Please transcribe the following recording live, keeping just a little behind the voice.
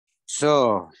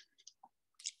So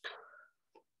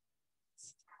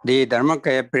the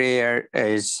Dharmakaya prayer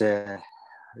is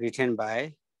written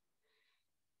by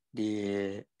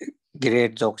the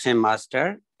great Dzogchen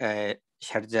master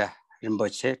Shardza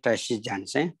Rinpoche, Tashi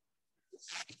Gyaltsen.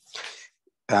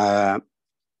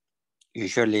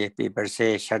 Usually people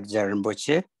say Shardza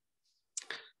Rinpoche,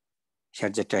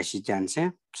 Shardza Tashi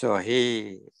Gyaltsen. So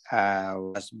he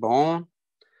was born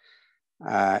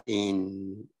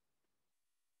in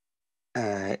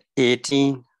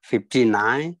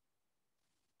 1859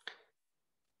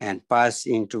 and passed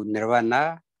into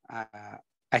Nirvana,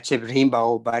 achieved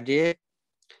Rinpa Bade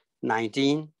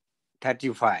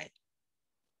 1935.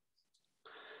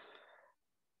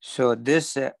 So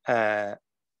this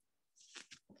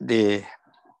the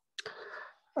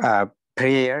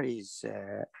prayer is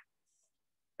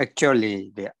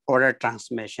actually the oral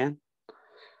transmission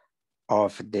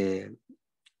of the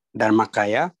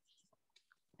Dharmakaya,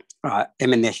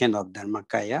 emanation of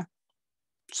Dharmakaya.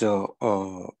 So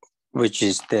which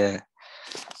is the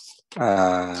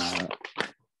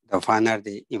final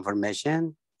the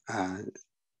information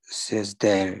says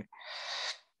there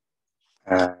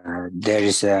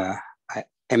is a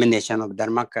emanation of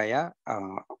Dharmakaya,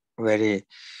 very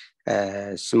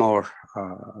small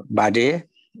body,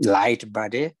 light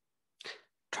body,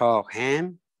 talk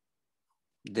him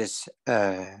this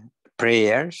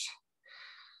prayers,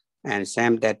 and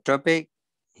same that topic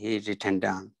he written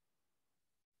down.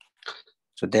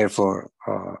 So therefore,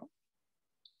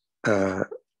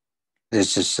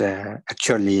 this is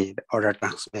actually the oral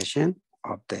transmission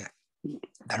of the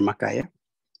Dharmakaya.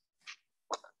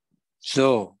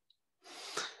 So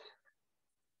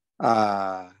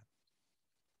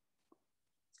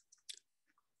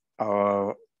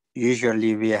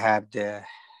usually we have the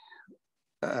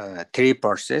 3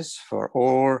 process for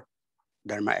all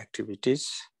Dharma activities.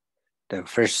 The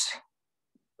first,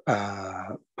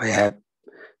 we have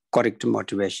correct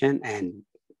motivation and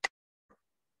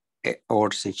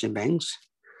all sentient beings.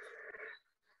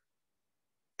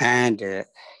 And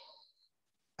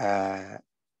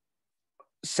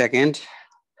second,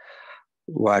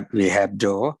 what we have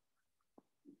do,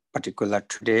 particular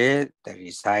today, the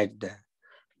recite the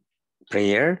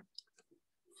prayer.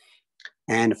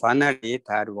 And finally,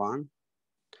 third one,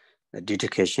 the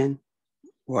dedication,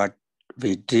 what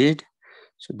we did.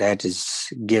 So that is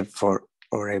give for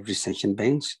every sentient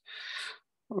beings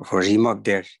for remove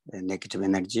their negative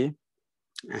energy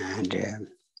and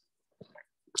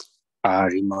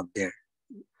remove their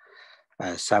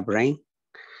suffering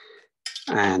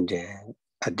and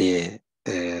the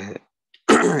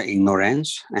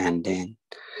ignorance, and then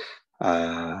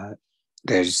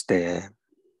there's the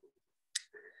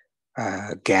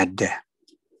get the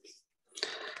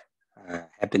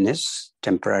happiness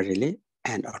temporarily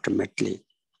and ultimately.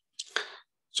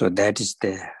 So that is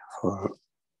the for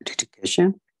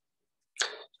dedication.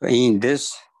 So in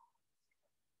this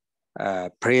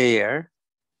prayer,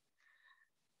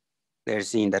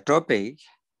 there's in the topic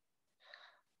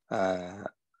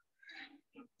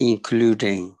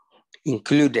included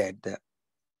the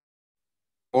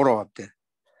all of the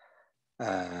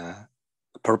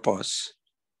purpose,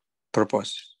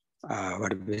 what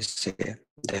do we say,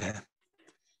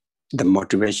 the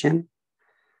motivation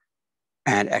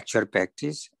and actual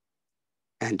practice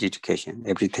and dedication,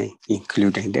 everything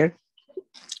including there.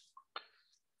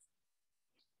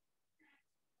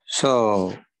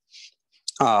 So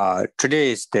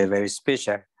today is the very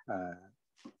special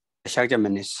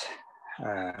Shardza is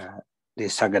the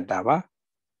Sagadava,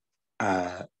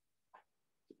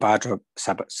 part of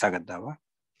Sagadava.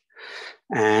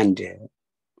 And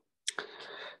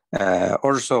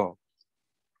also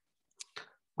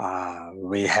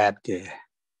we had the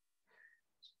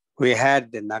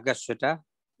Nagasutta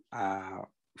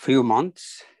few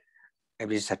months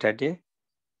every Saturday.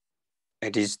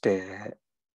 It is the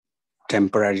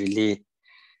temporarily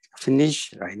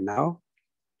finished right now,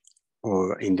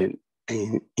 or in the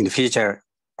future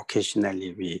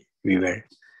occasionally we will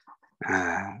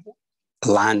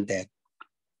learn that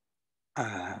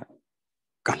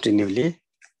continually,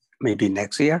 maybe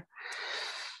next year.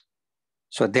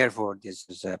 So therefore, this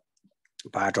is a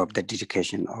part of the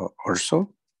dedication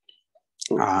also,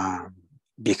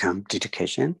 become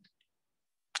dedication.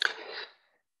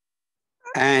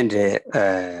 And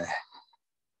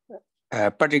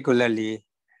particularly,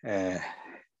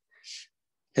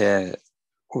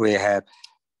 we have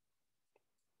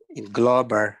in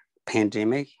global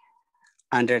pandemic,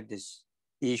 under this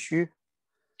issue,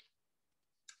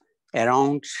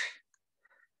 around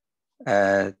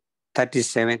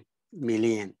 37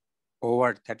 million,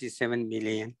 over 37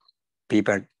 million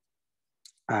people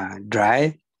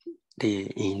dry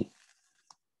in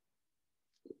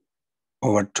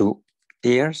over 2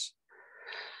 years.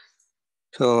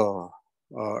 So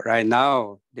right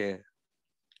now, the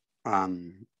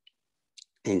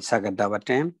in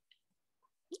Sagadavatam,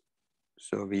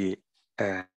 so we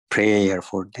pray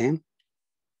for them.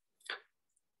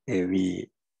 We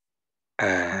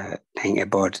think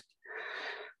about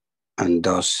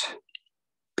those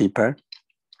people,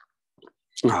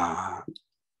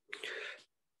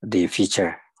 the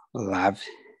future life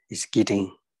is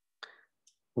getting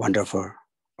wonderful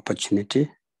opportunity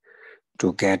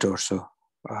to get also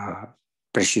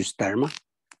precious dharma,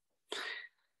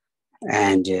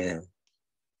 and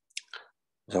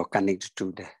so connected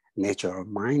to the nature of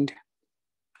mind.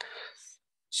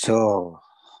 So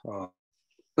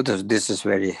this is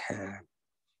very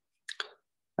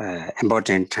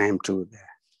important time to the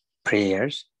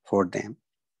prayers for them.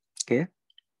 Okay,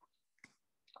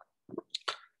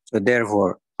 so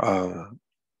therefore,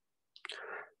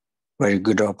 very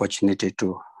good opportunity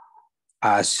to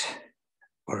ask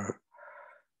for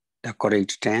the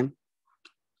correct time,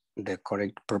 the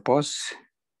correct purpose,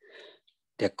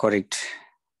 the correct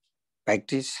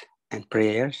practice and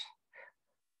prayers.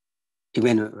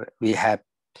 Even we have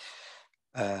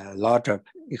a lot of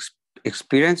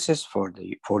experiences for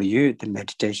you, the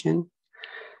meditation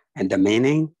and the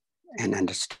meaning and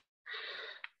understand.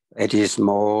 It is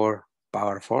more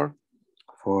powerful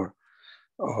for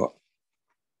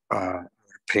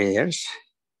prayers.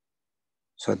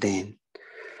 So then,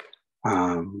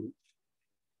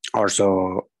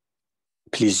 also,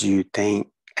 please you think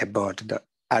about the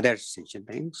other sentient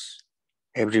beings,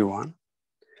 everyone,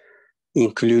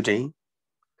 including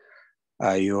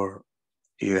you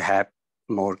have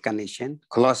more connection,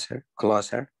 closer,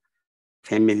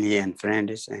 family and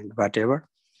friends and whatever.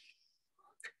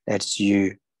 That's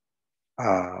you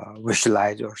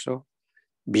visualize also,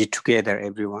 be together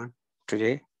everyone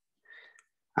today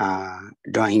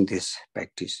doing this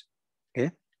practice.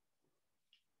 Okay,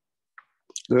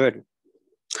 good.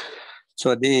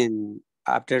 So then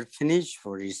after finish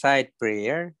for recite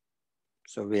prayer,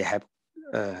 so we have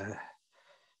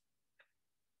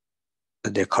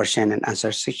the question and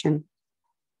answer section.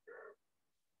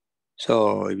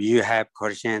 So if you have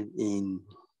question in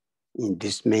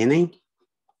this meaning,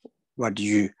 what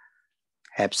you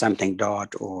have something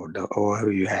dot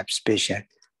or you have special,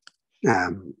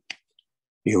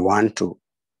 you want to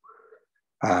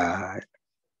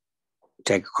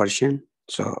take a question.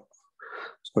 So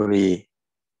we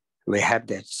have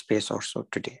that space also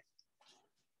today.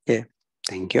 Okay,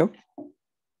 thank you.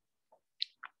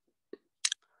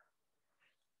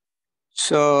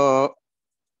 So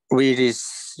we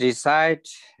recite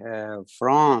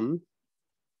from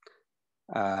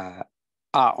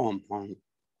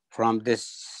from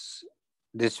this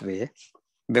way.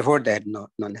 Before that,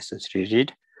 not necessary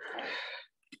read.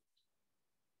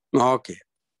 Okay.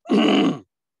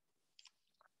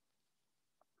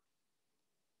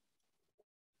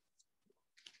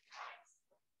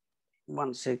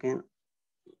 1 second.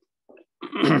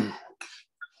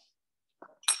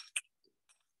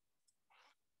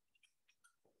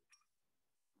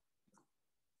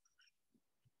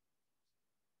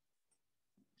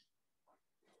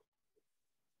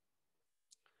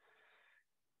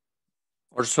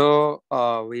 Also,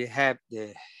 we have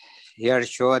the here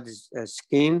show this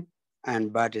scheme,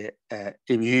 and but if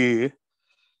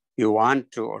you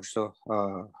want to also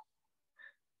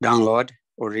download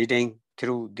or reading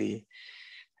through the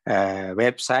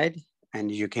website,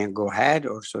 and you can go ahead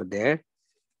also there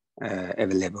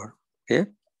available. Okay.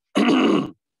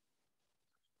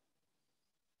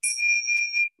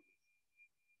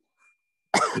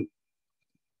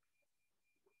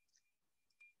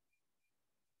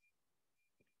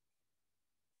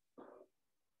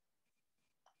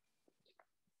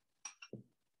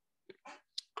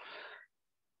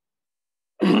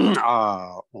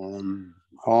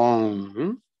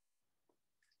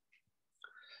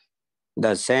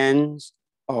 The sense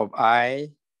of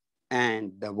I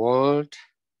and the world,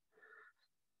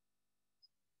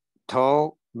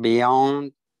 thought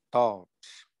beyond thought,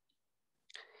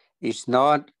 is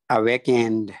not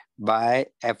awakened by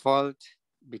effort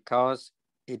because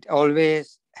it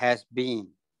always has been.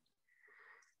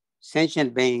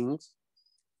 Sentient beings,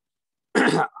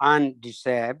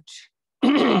 undeceived,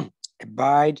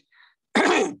 abide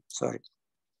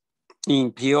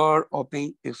in pure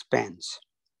open expanse.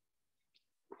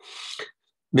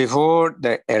 Before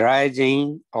the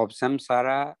arising of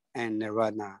samsara and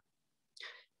nirvana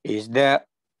is the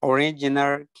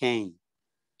original king,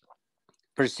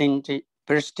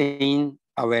 pristine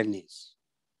awareness.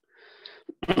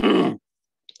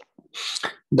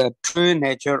 The true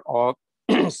nature of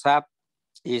sap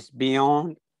is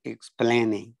beyond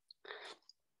explaining,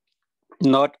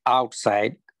 not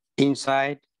outside,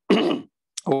 inside,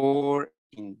 or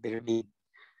in between,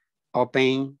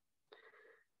 open,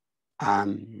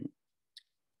 um,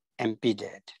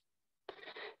 impeded.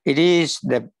 It is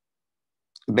the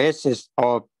basis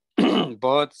of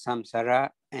both samsara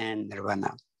and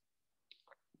nirvana.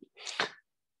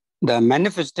 The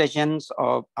manifestations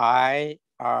of I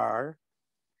are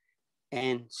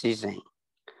unceasing.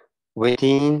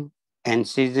 Within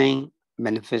unceasing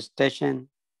manifestation,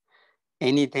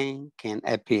 anything can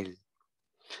appear.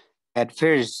 At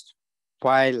first,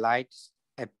 while lights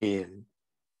appear,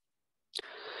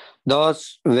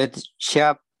 those with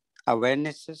sharp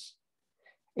awarenesses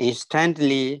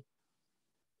instantly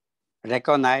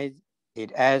recognize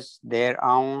it as their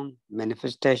own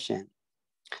manifestation,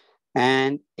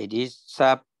 and it is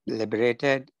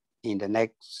sub-liberated in the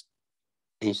next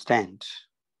instant.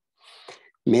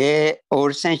 May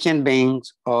our sentient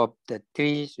beings of the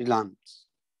three realms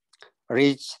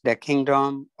reach the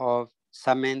kingdom of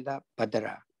Samenda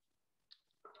Padara.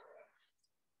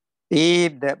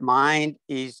 If the mind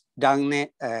is darkened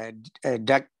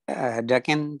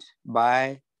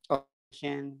by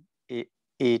opposition,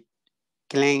 it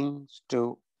clings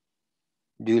to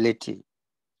duality,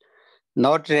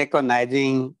 not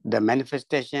recognizing the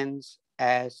manifestations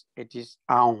as it is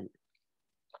own.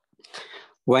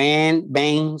 When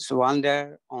beings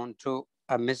wander onto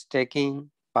a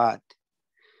mistaken path,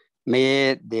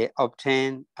 may they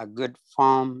obtain a good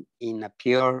form in a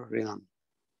pure realm.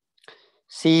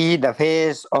 See the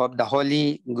face of the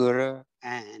Holy Guru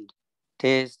and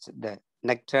taste the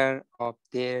nectar of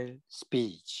their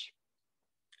speech.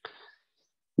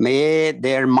 May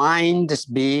their minds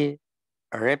be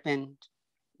ripened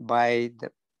by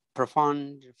the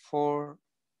profound four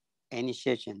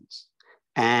initiations,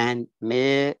 and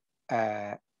may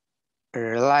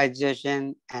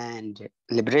realization and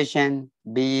liberation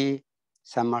be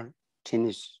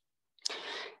simultaneous.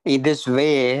 In this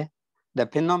way, the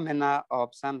phenomena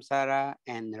of samsara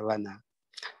and nirvana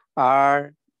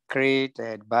are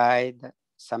created by the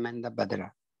samanda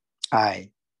badra,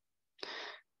 I.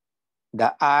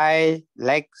 The I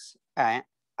lacks a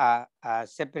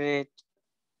separate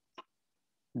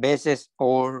basis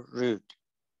or root.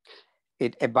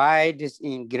 It abides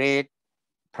in great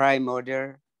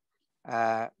primordial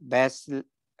baselessness,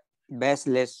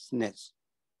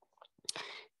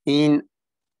 in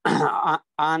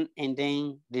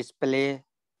unending display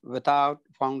without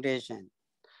foundation,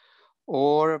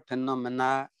 or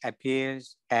phenomena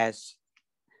appears as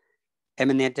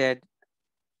emanated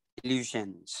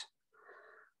illusions,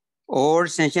 or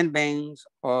sentient beings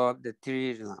of the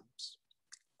three realms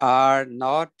are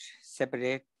not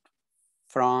separate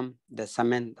from the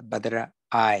Saman Badra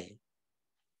I.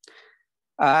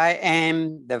 I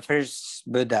am the first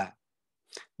Buddha.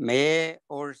 May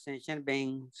all sentient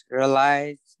beings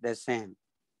realize the same.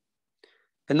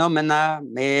 Phenomena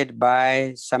made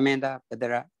by Samenda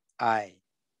Badra I.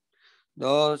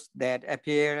 Those that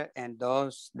appear and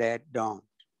those that don't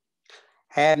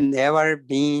have never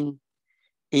been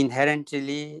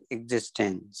inherently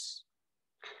existence.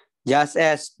 Just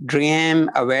as dream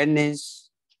awareness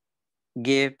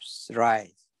gives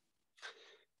rise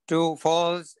to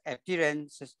false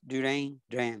appearances during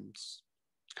dreams,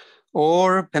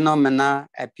 or phenomena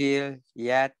appear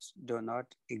yet do not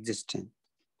exist.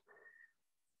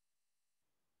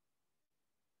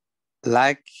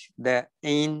 Like the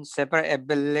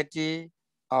inseparability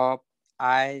of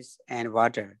ice and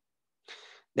water,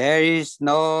 there is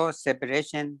no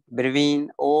separation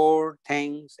between all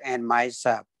things and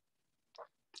myself.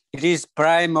 It is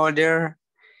primordial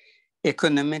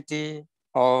equanimity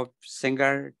of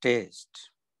single taste.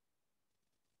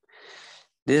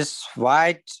 This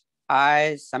white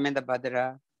eye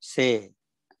Samendabhadra say,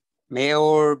 may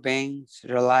all beings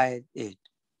realize it.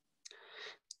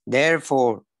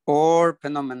 Therefore, all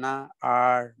phenomena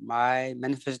are my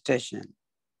manifestation.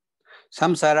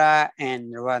 Samsara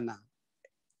and nirvana,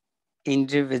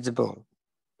 indivisible.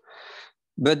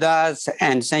 Buddhas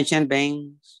and sentient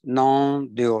beings,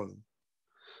 non-dual.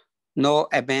 No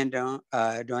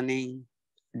abandoning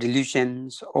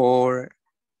delusions or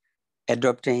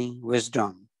adopting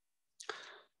wisdom.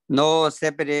 No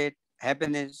separate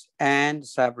happiness and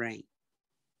suffering,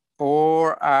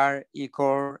 all are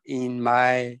equal in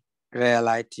my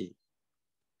reality.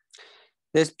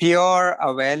 This pure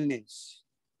awareness,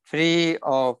 free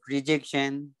of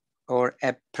rejection or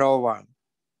approval,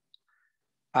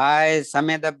 I,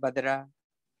 Sameda Badra,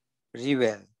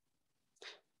 reveal.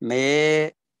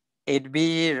 May it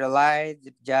be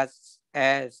realized just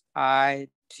as I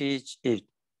teach it.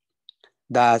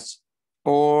 Thus,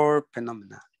 all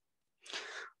phenomena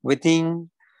within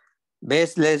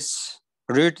baseless,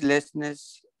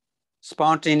 rootlessness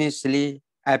spontaneously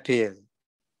appear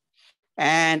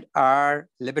and are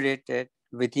liberated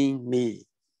within me.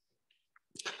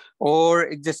 All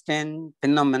existing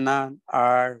phenomena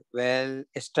are well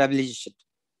established,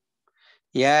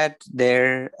 yet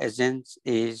their essence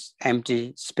is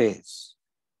empty space.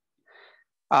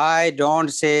 I don't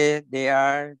say they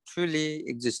are truly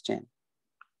existent.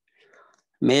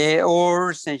 May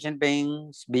all sentient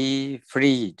beings be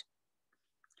freed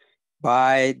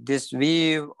by this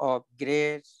view of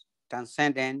great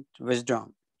transcendent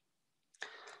wisdom.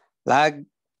 Like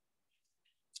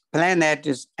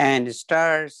planets and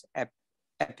stars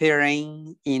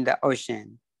appearing in the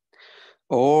ocean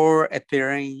or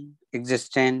appearing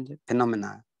existent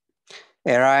phenomena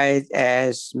arise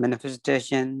as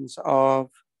manifestations of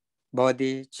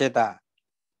bodhicitta.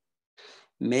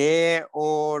 May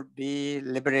all be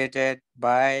liberated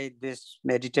by this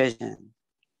meditation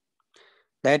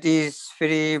that is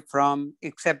free from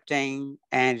accepting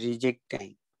and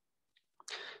rejecting.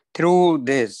 Through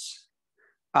this,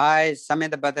 I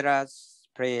Samedabhadra's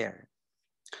prayer.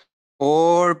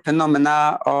 All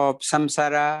phenomena of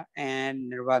samsara and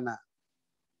nirvana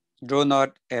do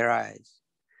not arise.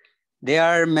 They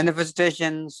are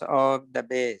manifestations of the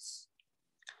base.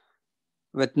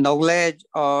 With knowledge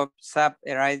of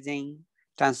sub-arising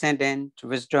transcendent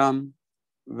wisdom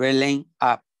welling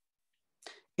up,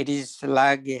 it is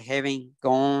like having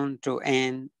gone to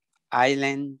an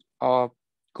island of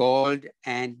gold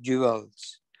and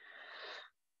jewels.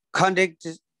 Conduct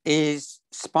is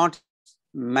spontaneous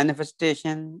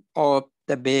manifestation of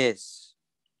the base.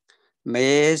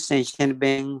 May sentient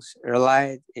beings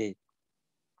realize it.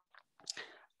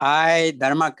 I,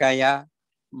 Dharmakaya,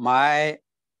 my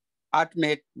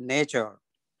ultimate nature,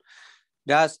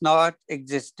 does not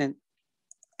exist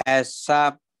as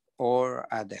sub or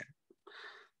other,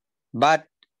 but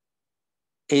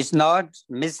is not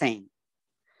missing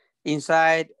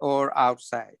inside or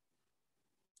outside.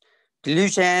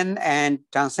 Delusion and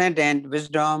transcendent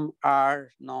wisdom are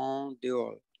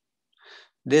non-dual.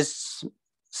 This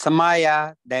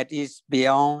samaya that is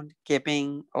beyond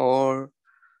keeping or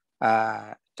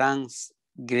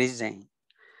transgressing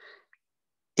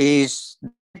is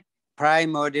that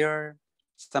primordial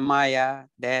samaya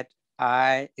that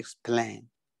I explain.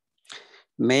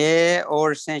 May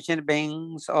all sentient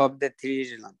beings of the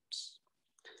three realms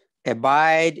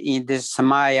abide in this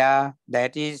samaya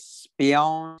that is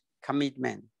beyond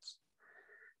commitment.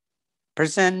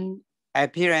 Present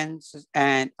appearance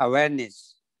and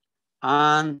awareness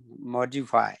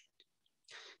unmodified,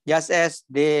 just as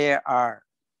they are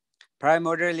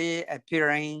primordially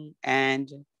appearing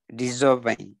and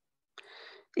dissolving,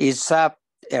 is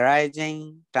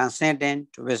sub-arising transcendent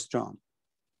wisdom.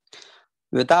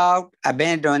 Without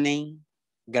abandoning,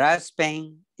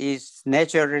 grasping is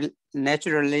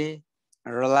naturally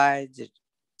realized.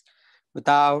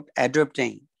 Without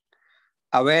adopting,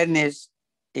 awareness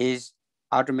is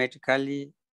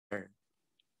automatically aware.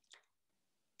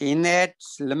 Innate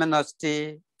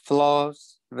luminosity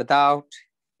flows without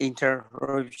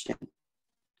interruption.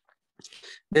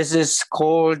 This is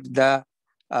called the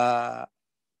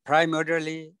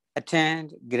primordially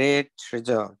attained great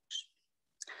result.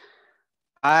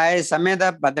 I,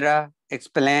 Sameda Bhadra,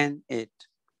 explain it.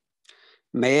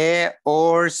 May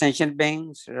all sentient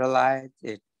beings realize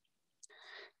it.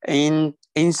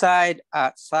 Inside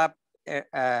a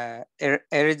sub-arisen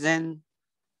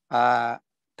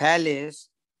palace,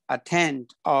 a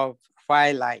tent of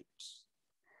five lights.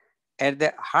 At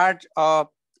the heart of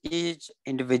each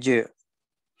individual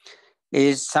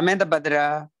is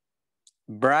Samedabhadra,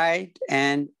 bright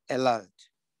and alert,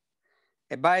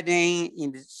 abiding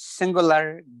in the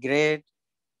singular great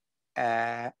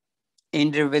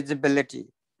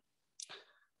indivisibility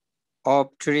of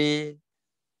three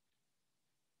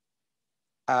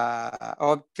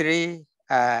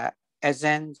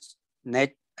essence,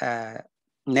 nature,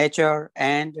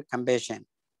 and compassion,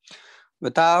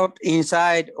 without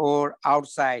inside or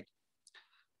outside,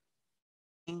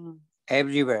 being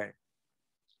everywhere,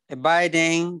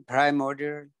 abiding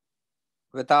primordial,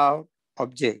 without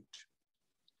object,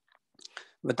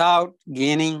 without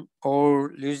gaining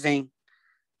or losing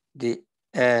the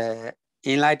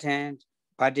enlightened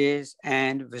bodies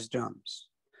and wisdoms.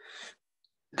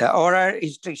 The oral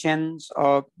instructions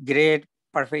of great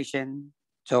perfection,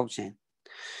 Dzogchen,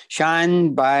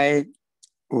 shine by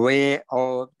way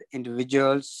of the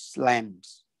individual's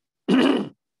lamps.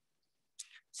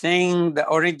 Seeing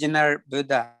the original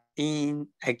Buddha in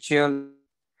actual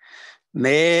life,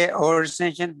 May our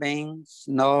sentient beings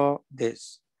know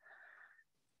this.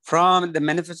 From the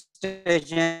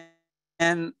manifestation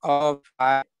of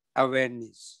my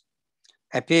awareness,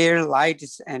 appear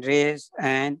lights and rays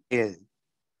and heal,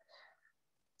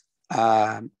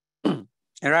 uh,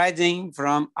 arising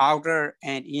from outer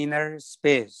and inner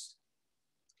space,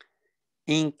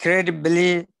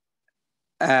 incredibly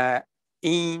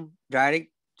in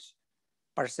direct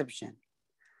perception,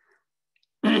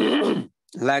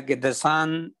 like the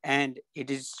sun and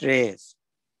its rays.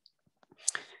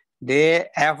 They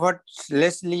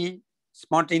effortlessly,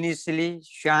 spontaneously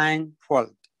shine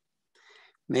forth.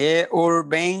 May our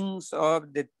beings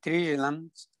of the three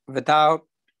realms, without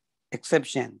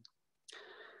exception,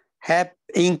 have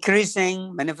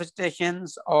increasing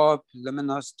manifestations of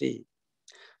luminosity,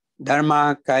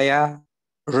 Dharmakaya,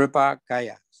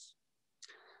 Rupakayas,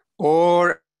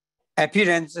 or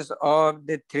appearances of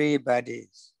the three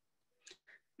bodies,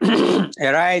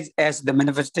 arise as the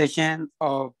manifestation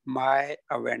of my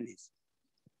awareness.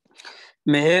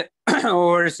 May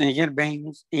our sentient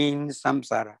beings in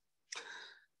samsara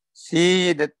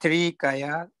see the three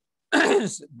kayas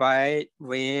by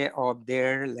way of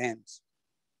their lens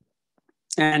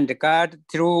and cut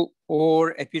through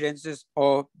all appearances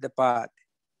of the path.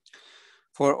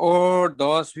 For all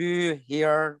those who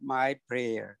hear my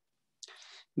prayer,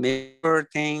 may your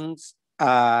things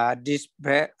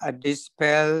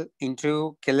dispel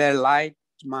into clear light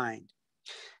mind.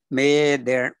 May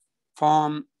their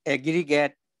form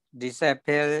aggregate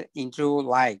disappear into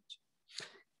light,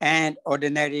 and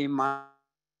ordinary mind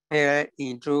disappear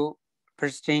into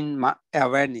pristine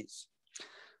awareness.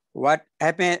 What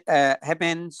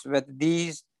happens with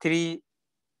these three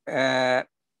uh,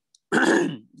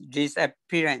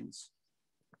 disappearance?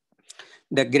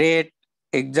 The great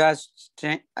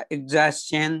exhaustion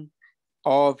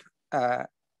of uh,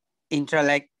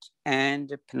 intellect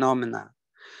and phenomena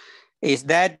is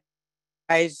that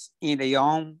they arise in the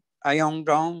young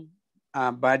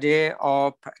body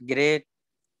of great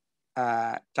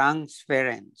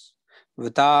transference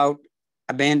without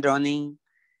abandoning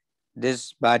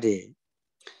this body.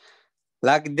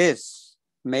 Like this,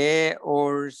 may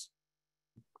our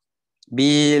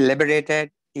be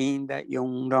liberated in the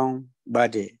young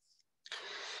body.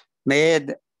 May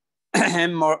the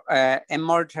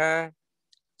immortal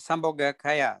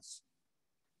Sambhogakayas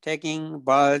taking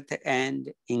birth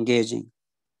and engaging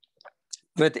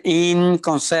with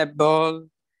inconceivable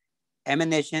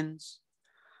emanations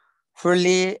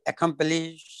fully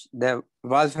accomplish the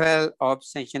welfare of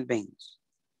sentient beings.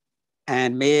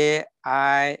 And may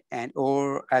I and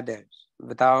all others,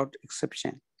 without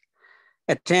exception,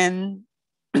 attain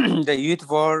the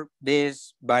youthful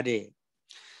this body,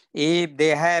 if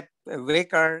they have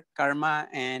weaker karma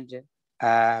and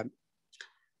uh,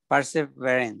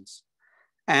 perseverance,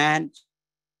 and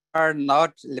are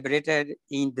not liberated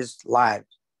in this life,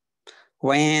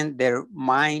 when their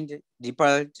mind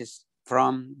departs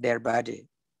from their body.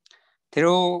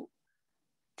 Through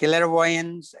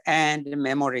clairvoyance and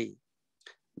memory,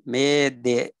 may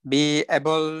they be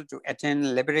able to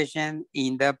attain liberation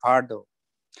in the Pardo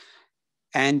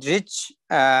and reach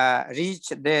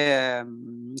the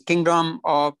kingdom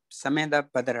of Sameda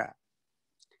Padara.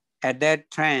 At that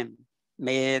time,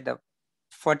 may the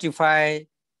 45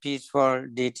 peaceful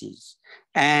deities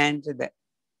and the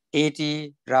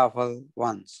 80 raffle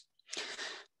ones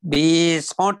be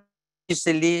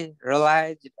spontaneously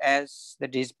realized as the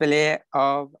display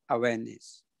of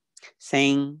awareness,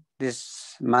 saying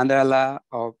this mandala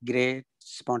of great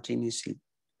spontaneity.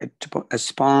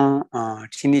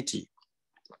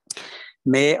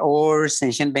 May all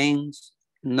sentient beings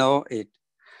know it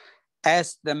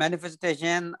as the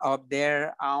manifestation of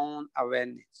their own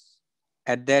awareness.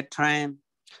 At that time,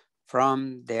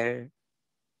 from their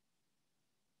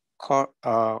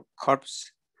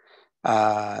corpse,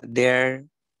 their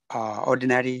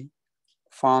ordinary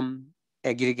form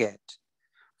aggregate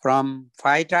from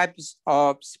 5 types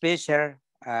of special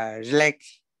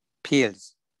relax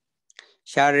pills: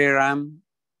 Shariram,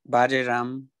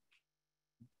 Badiram,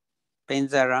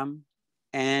 Penzaram,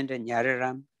 and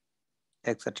Nyariram,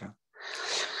 etc.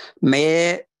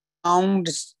 May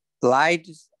sounds,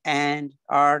 lights, and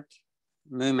art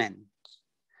movement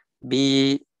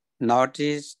be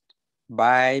noticed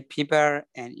by people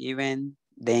and even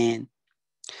then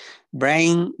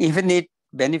bring infinite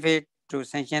benefit to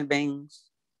sentient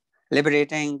beings,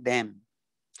 liberating them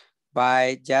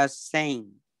by just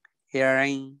saying,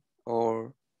 hearing,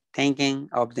 or thinking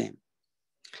of them.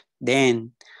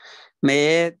 Then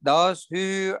may those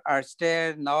who are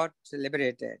still not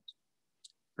liberated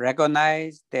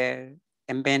recognize their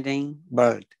impending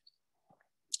birth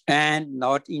and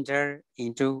not enter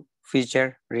into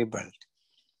future rebirth.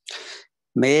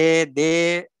 May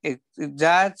they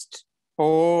exhaust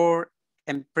or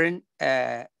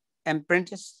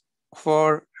apprentice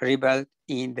for rebirth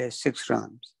in the six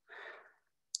realms.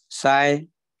 Sigh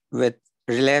with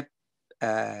relapse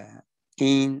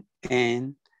in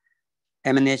an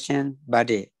emanation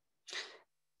body,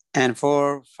 and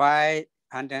for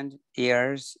 500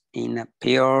 years in a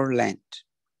pure land,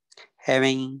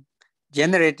 having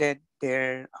generated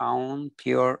their own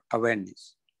pure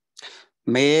awareness.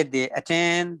 May they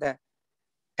attain the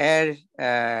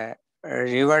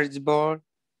irreversible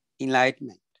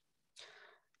enlightenment.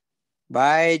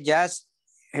 By just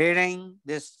hearing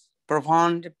these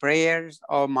profound prayers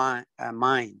of mine,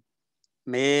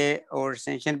 may our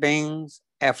sentient beings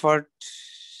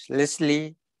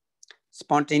effortlessly,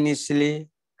 spontaneously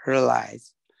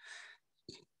realize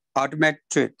ultimate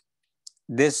truth.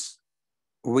 This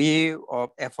view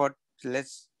of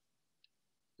effortless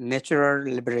natural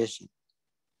liberation.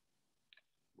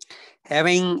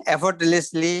 Having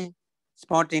effortlessly,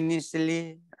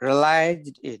 spontaneously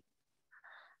realized it,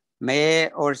 may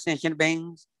our sentient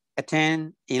beings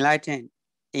attain enlightenment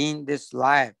in this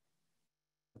life,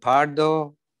 the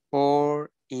Pardo, or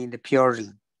in the pure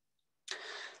realm.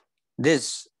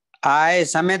 This, I,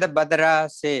 Sameda Badra,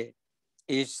 say,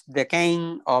 is the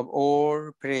king of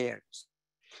all prayers.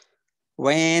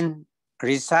 When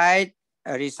recited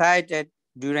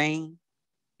during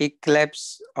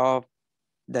eclipse of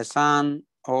the sun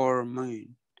or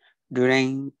moon,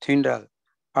 during thunder,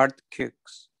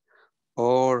 earthquakes,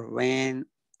 or when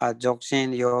a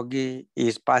Gyaltsen yogi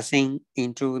is passing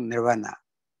into nirvana,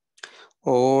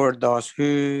 or those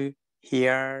who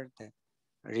hear the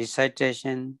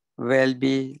recitation will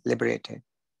be liberated.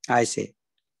 I say,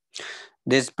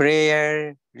 this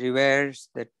prayer reveals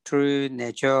the true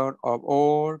nature of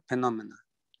all phenomena.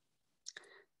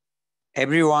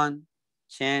 Everyone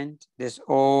chant this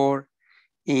all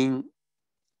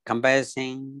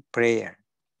encompassing prayer.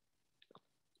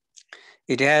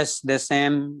 It has the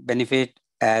same benefit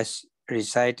as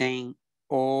reciting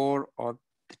all of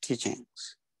the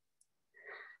teachings.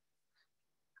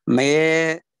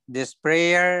 May this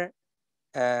prayer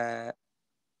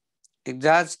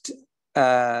exhaust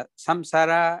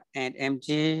samsara and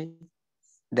empty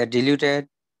the diluted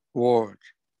world.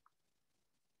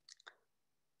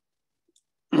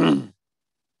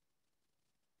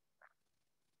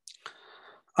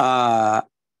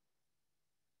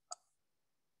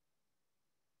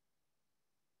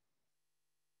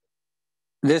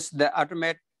 This the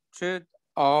ultimate truth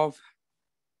of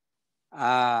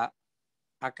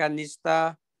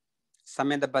Akanista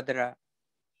Samedabhadra,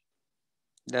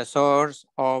 the source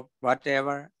of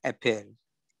whatever appears,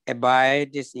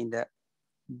 abides in the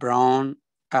brown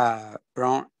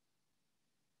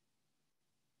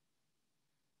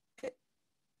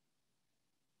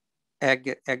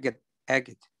agate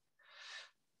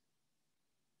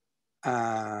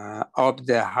of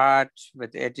the heart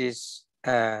with its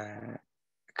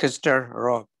crystal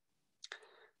robe.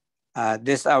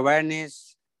 This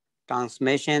awareness,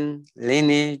 transmission,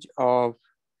 lineage of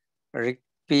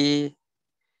Rikpi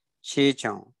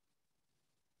Chichong.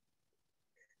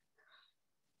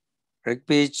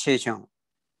 Rikpi Chichong.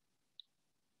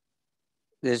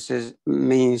 This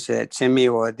means Chemi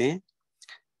Wadi.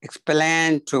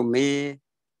 Explain to me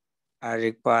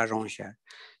Rikpa Ronsha.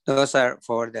 Those are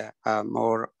for the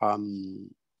more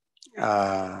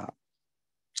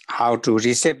how to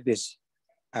receive these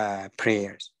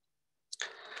prayers.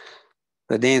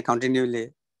 But then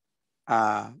continually,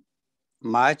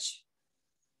 much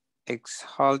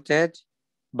exalted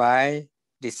by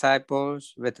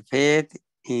disciples with faith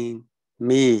in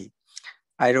me.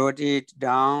 I wrote it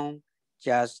down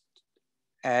just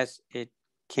as it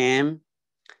came,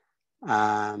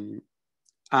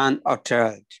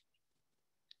 unuttered.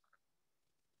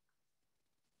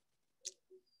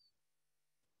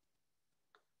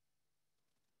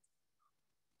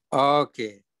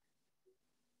 Okay,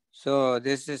 so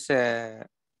this is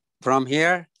from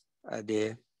here,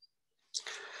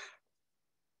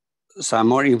 some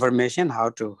more information how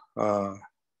to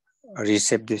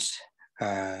receive these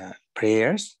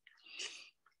prayers.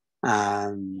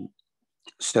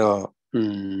 So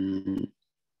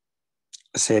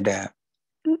said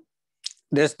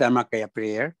this Dharmakaya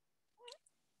prayer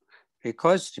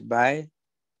requested by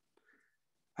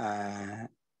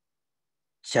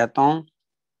Chatong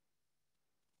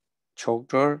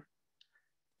Choktor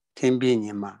Thimbi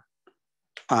Nyima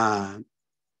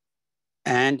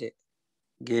and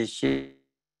Geshe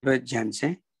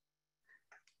Gyaltsen.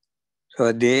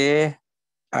 So they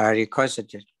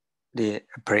requested the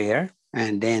prayer.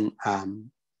 and then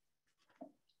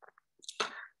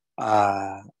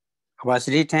was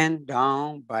written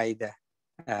down by the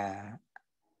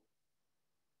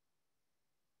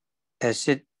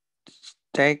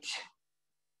ascetic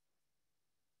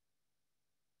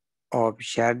of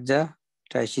Shardza,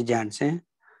 Tashi Gyaltsen,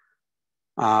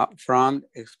 from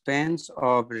the expense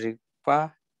of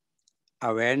Rigpa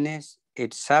awareness,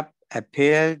 itself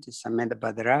appeared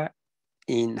Samedabhadra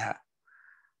in a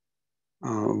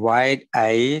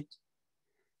wide-eyed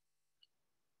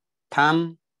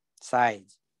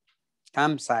thumb-sized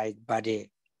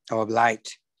body of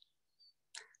light.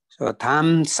 So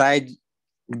thumb-sized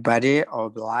body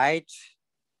of light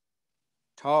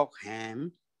took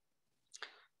him.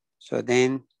 So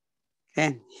then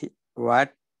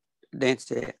what then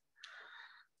say?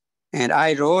 And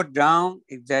I wrote down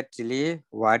exactly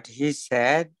what he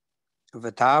said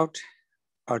without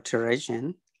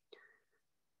alteration.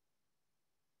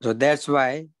 So that's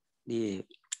why the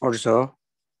also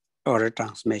oral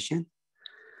transmission.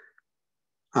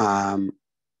 And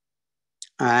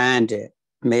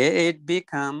may it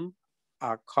become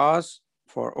a cause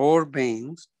for all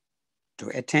beings to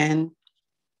attain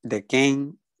the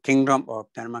kingdom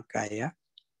of Dharmakaya,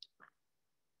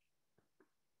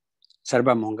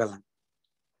 Sarva Mangalam.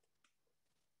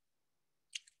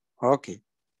 Okay.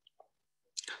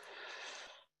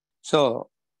 So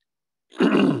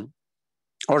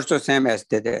also same as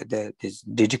this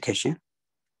dedication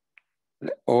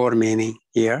or meaning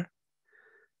here.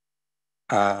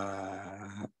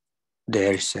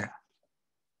 There's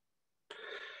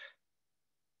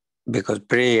because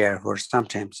prayer for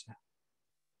sometimes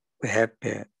we have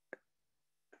a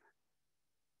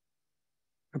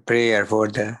prayer for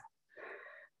the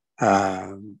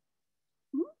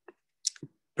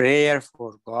prayer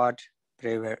for God,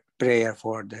 prayer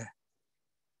for the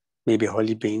maybe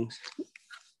holy beings,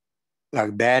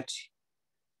 like that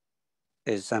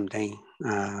is something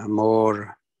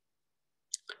more.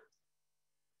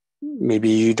 Maybe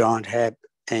you don't have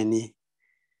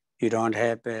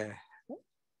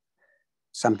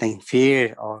something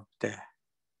fear of the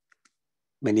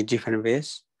many different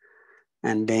ways,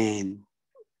 and then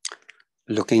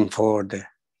looking for the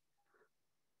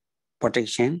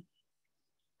protection.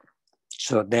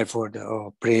 So therefore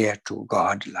the prayer to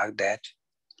God like that.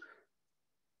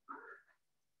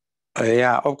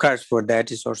 Yeah, of course, for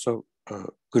that is also a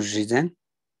good reason.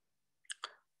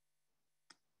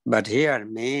 But here,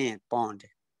 main point,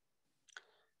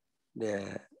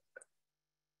 the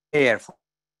prayer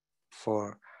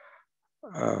for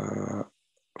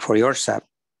yourself.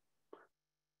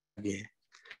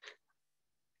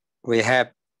 We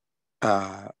have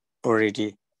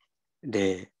already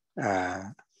the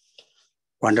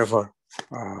wonderful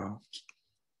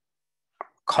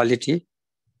quality,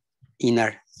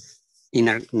 inner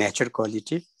nature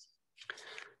quality.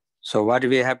 So what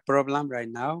we have problem right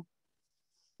now,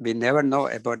 we never know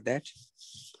about that.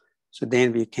 So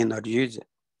then we cannot use it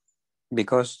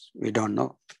because we don't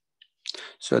know.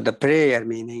 So the prayer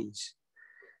meanings,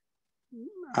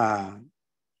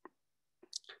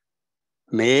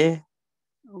 may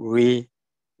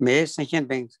sentient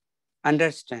beings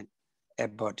understand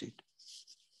about it.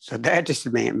 So that is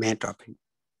the main topic,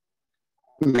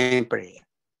 main prayer.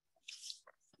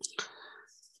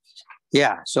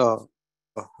 Yeah, so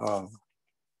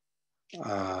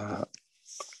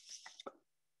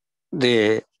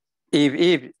the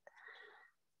if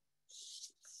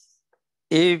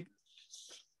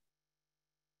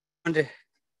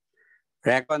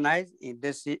recognize in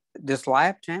this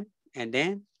lifetime, and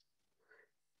then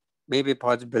maybe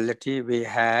possibility we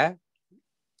have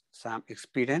some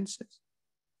experiences,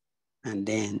 and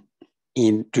then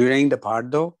during the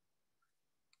pardo,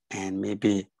 and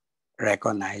maybe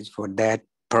recognize for that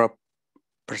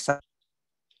person.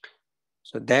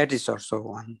 So that is also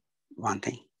one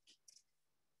thing,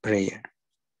 prayer,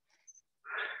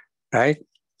 right?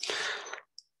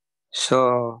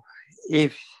 So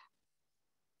if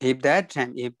that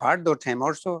time, if pardo time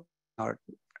also, or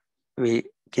we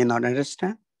cannot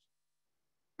understand,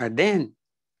 but then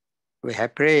we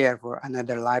have prayer for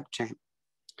another lifetime,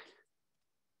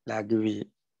 like we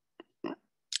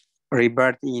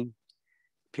rebirth in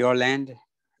pure land,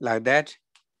 like that,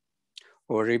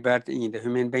 or rebirth in the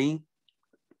human being,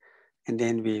 and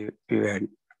then we were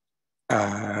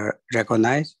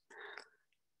recognized,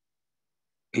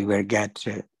 we will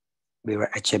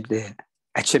achieve the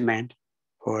achievement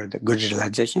for the good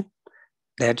realization.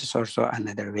 That is also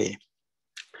another way.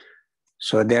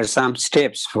 So there are some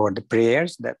steps for the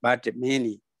prayers, but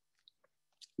main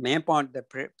point, the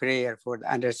prayer for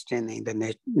the understanding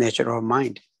the nature of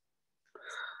mind.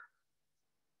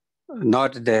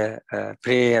 not the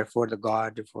prayer for the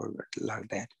God for like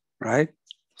that, right?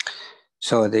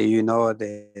 So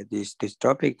this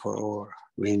topic for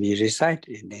when we recite,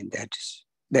 and then that's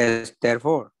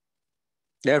therefore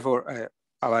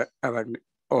our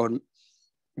own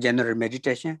general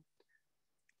meditation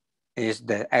is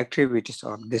the activities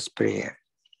of this prayer.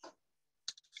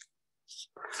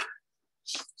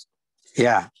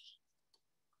 Yeah.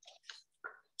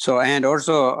 So and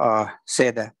also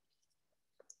say that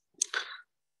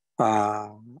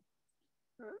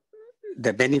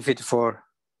the benefit for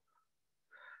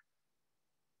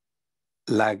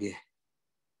like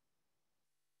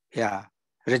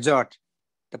resort,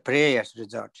 the prayers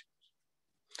resort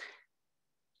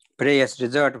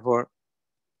for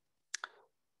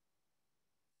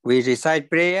we recite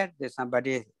prayer, there's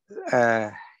somebody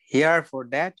here for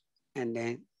that, and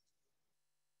then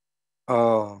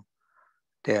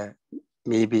there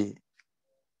maybe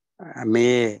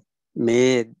may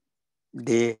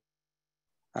they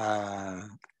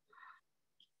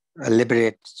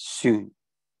liberate soon.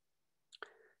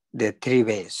 The three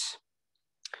ways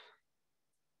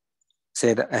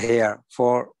said here,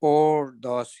 for all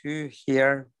those who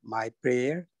hear my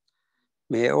prayer,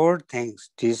 may all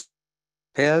things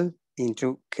dispel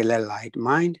into clear light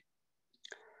mind.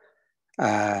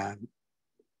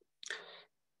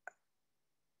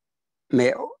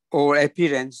 May all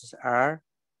appearances are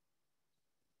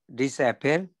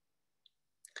disappear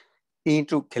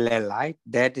into clear light.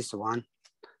 That is one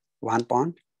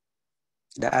point.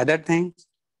 The other thing,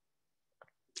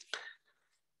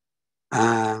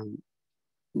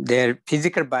 their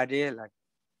physical body like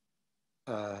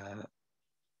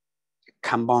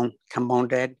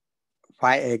compounded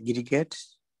by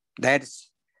aggregates that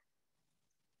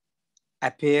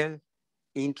appear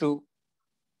into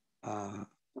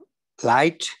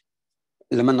light,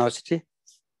 luminosity.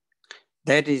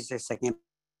 That is the second.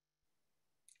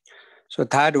 So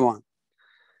third one,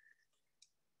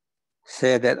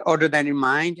 say that ordinary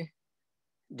mind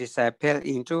disappear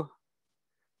into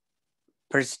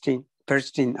pristine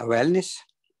awareness.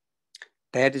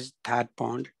 That is third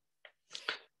point.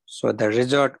 So the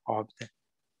result of the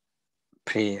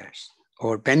prayers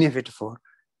or benefit for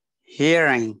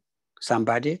hearing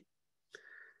somebody,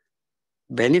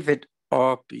 benefit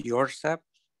of yourself,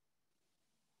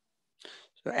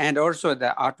 so, and also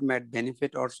the ultimate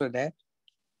benefit also that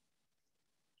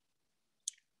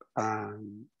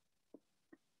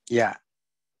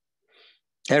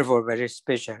therefore very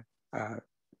special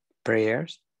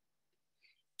prayers,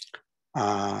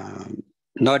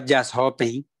 not just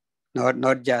hoping,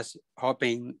 not just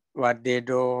hoping what they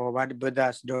do, what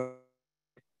Buddhas do,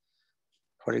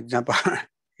 for example.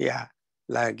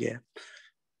 Like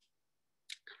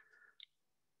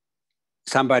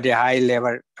somebody high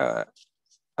level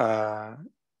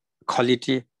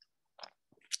quality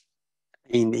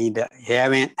in the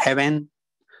heaven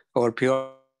or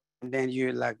pure, and then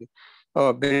you like,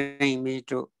 bring me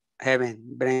to heaven,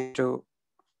 bring me to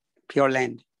pure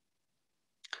land.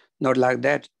 Not like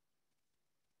that.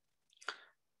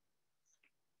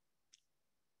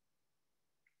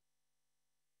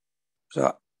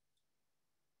 So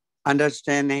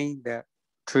understanding the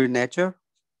true nature,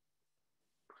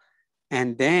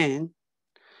 and then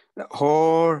the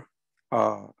whole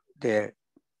the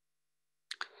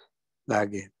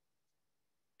like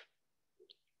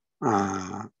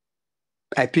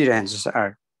appearances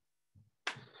are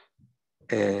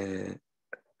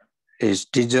is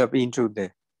dissolved into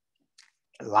the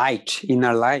light,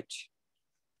 inner light.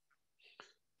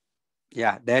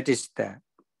 Yeah, that is the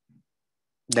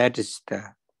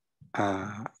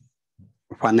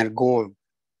final goal.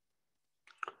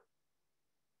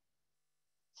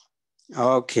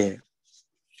 Okay.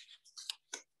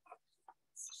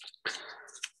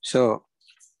 So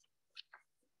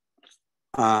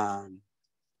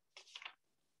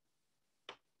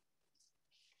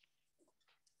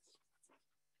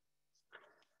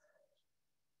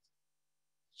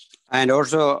and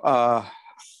also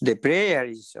the prayer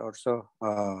is also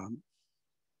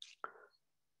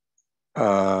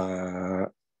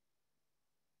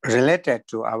related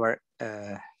to our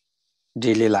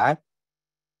daily life,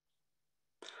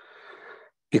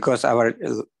 because our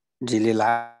daily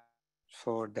life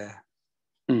for the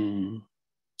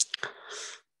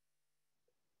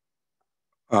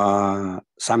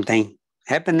something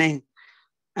happening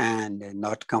and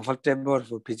not comfortable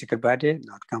for physical body,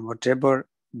 not comfortable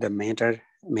the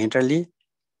mentally,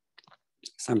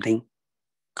 something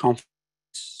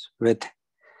conflicts with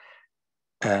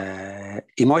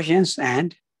emotions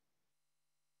and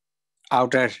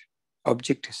outer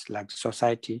objects like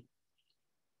society,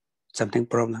 something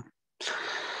problem.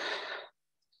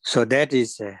 So that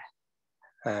is,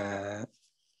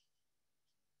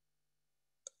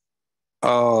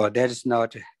 oh, that is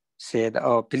not said,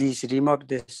 oh, please remove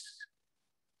this.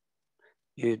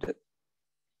 You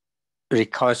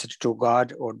request to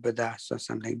God or Buddha or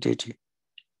something, did you?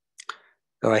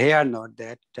 So here, not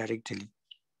that directly.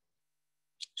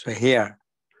 So here,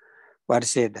 what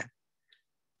said that?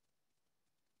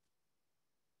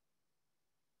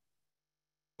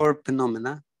 Or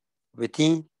phenomena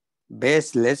within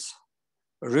baseless,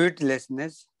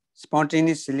 rootlessness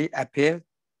spontaneously appear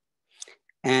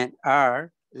and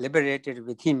are liberated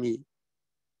within me.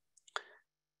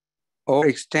 Or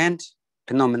extant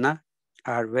phenomena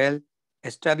are well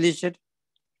established,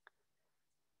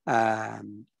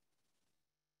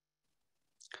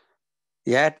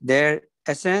 yet their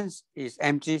essence is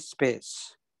empty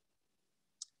space.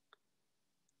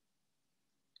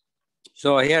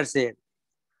 So here said,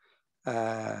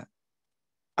 I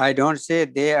don't say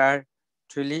they are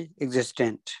truly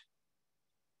existent.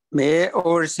 May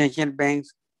all sentient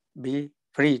beings be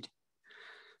freed.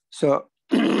 So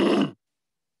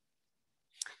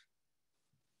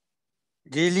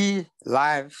daily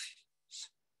life,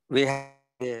 we have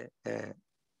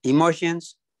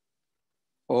emotions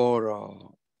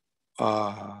or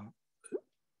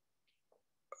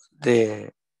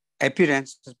the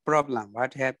appearance problem,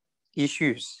 what have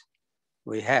issues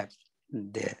we have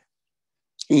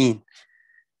in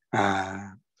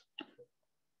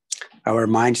our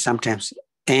mind, sometimes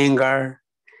anger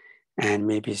and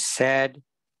maybe sad,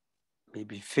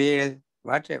 maybe fear,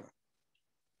 whatever.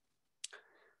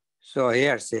 So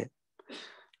here say,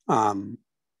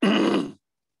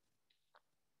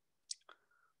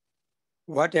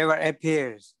 whatever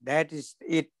appears, that is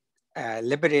it,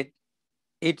 liberate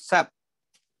itself.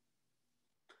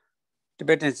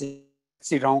 Tibetan say,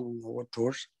 wrong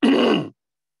words.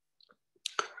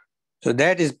 So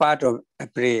that is part of a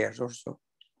prayer also.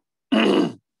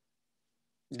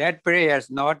 That prayer is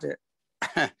not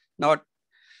not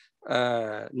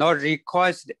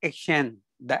request action.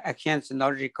 The actions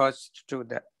not request to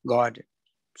the God.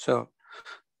 So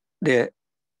the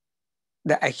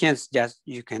actions just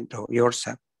you can do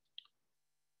yourself.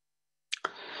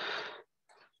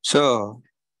 So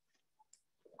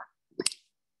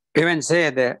even say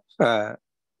that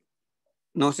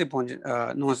no se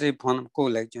pon ko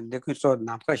legend they could sort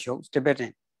namka shows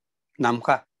Tibetan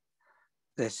namka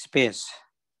the space.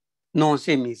 No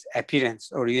se means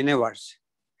appearance or universe.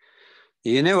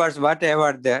 Universe,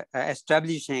 whatever the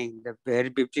establishing the very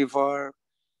beautiful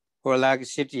or like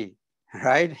city,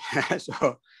 right?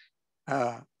 So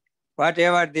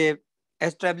whatever they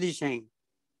establishing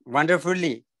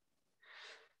wonderfully,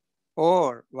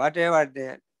 or whatever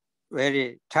the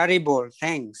very terrible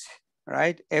things,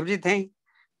 right? Everything.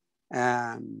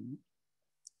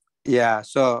 Yeah,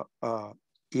 so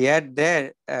yet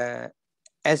their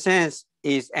essence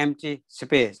is empty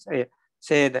space.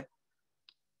 Say the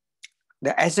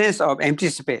essence of empty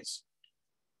space.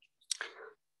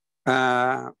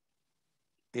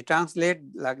 We translate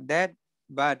like that,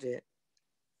 but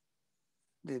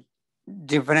the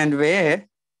different way,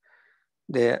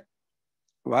 the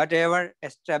whatever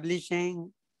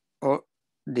establishing or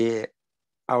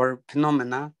our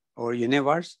phenomena or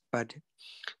universe, but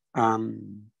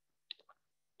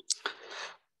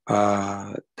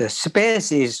the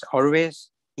space is always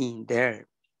in there.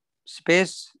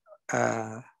 Space,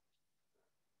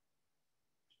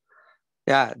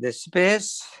 yeah, the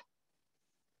space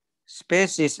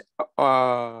is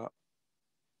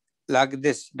like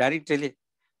this directly.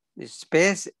 The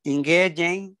space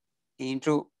engaging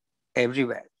into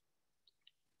everywhere,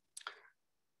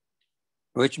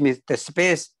 which means the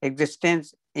space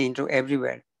existence into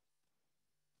everywhere.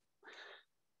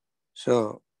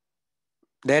 So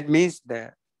that means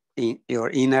your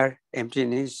inner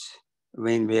emptiness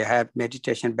when we have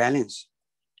meditation balance.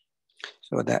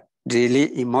 So the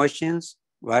daily emotions,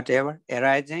 whatever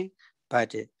arising,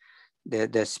 but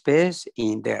the space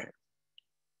in there.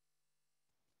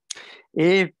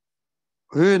 If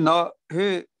who not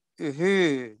make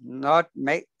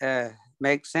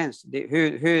sense,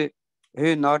 who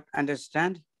not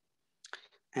understand,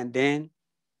 and then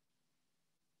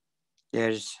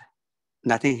there's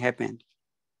nothing happened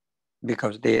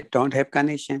because they don't have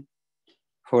connection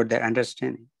for their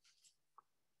understanding.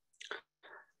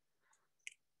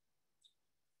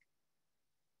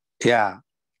 Yeah,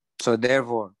 so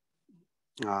therefore,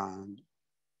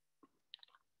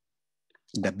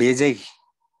 the basic,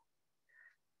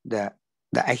 the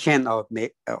action of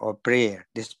prayer,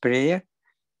 this prayer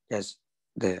is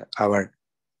our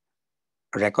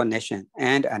recognition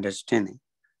and understanding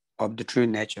of the true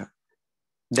nature.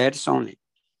 That's only.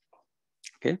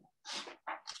 Okay.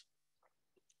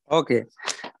 Okay.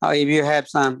 If you have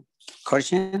some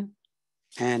question,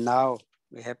 and now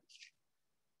we have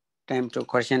time to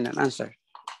question and answer.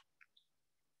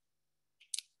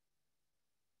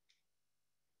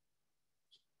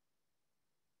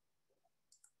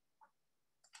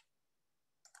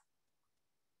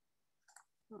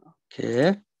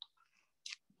 Okay.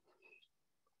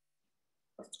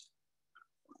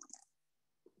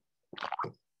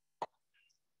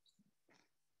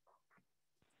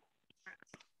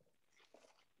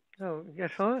 Oh,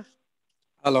 Geshe?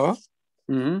 Hello.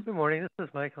 Mm-hmm. Good morning. This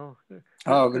is Michael.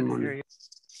 Oh, good Good to hear morning. you.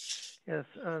 Yes.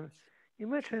 You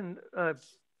mentioned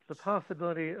the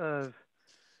possibility of,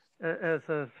 as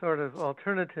a sort of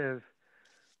alternative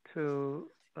to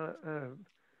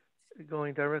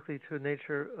going directly to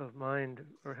nature of mind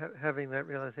or having that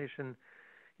realization.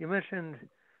 You mentioned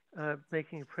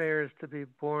making prayers to be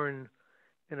born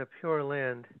in a pure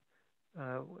land,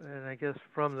 and I guess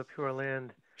from the pure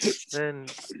land, then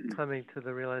coming to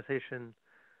the realization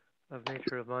of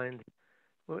nature of mind.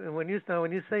 And when you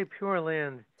say pure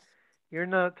land, you're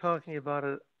not talking about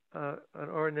an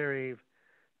ordinary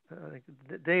like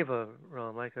deva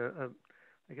realm, like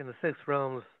in the six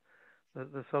realms,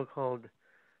 the so-called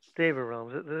deva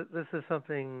realms. This is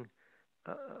something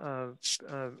uh, uh,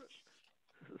 uh,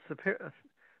 superior.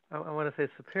 I want to say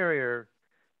superior.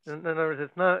 In other words,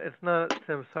 it's not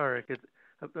samsaric.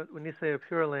 When you say a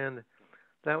pure land,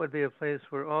 that would be a place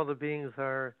where all the beings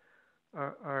are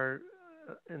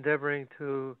endeavoring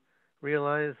to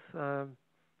realize the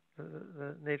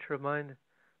nature of mind.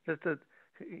 Just to,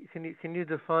 can you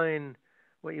define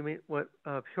what you mean, what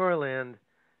pure land,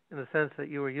 in the sense that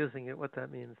you were using it, what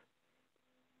that means?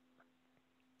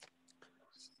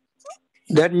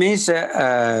 That means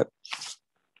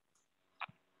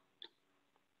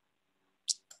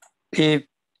if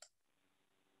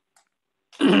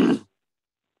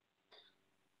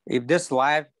if this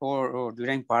life or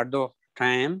during part of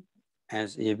time,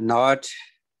 as if not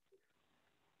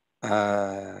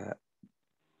uh,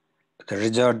 the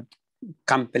result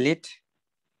complete,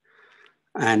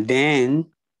 and then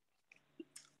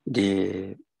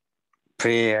the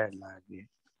prayer like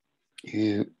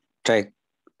you take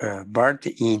birth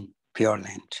in pure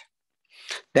land.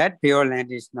 That pure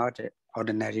land is not an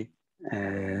ordinary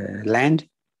land.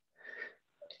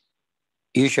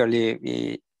 Usually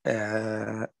we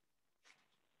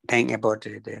think about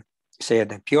say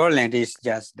the pure land is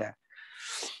just the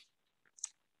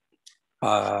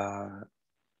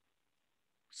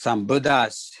some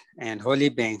Buddhas and holy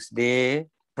beings, they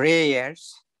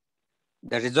prayers,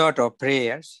 the result of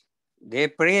prayers, they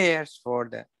prayers for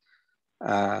the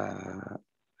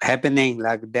happening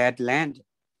like that land.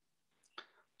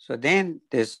 So then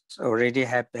this already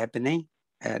happening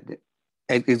the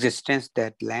existence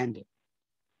that land,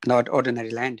 not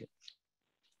ordinary land.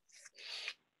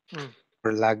 Hmm.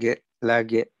 Or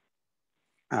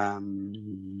um,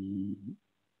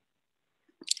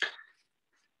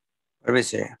 what we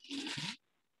say,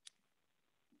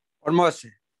 almost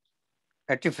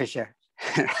artificial,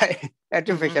 right?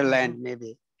 Artificial Mm-hmm, land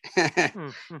maybe. mm-hmm,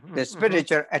 The mm-hmm, mm-hmm.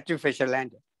 spiritual artificial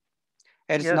land.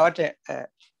 It's Yes. not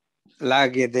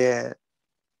like the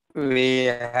we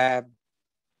have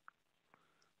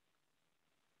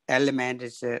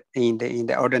elements in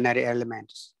the ordinary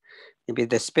elements. Maybe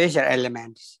the special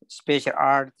elements, special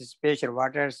art, special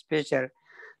water, special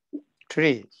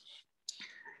tree,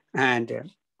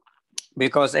 and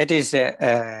because it is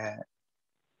uh,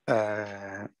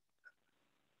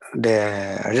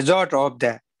 the result of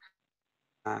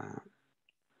uh,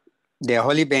 the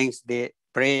holy beings, the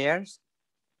prayers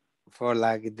for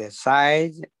like the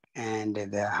size and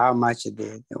the how much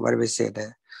the what do we say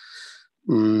the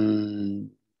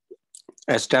um,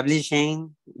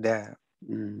 establishing the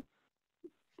um,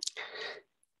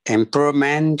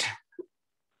 improvement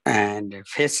and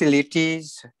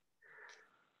facilities.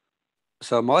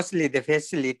 So mostly the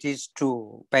facilities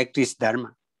to practice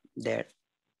dharma there.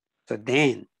 So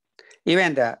then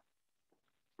even the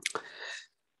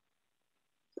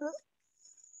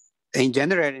in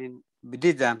general in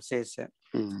Buddhism says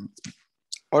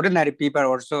ordinary people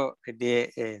also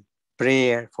they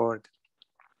pray for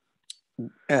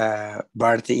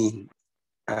birth in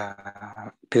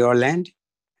pure land,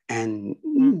 and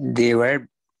they were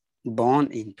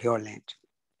born in pure land,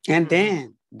 and Mm-hmm.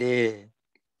 then they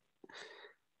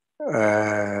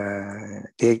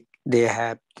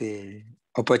have the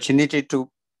opportunity to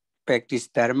practice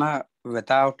dharma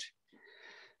without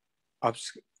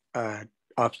obs- uh,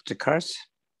 obstacles,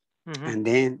 Mm-hmm. and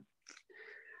then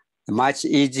much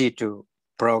easy to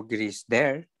progress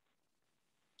there,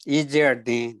 easier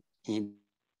than in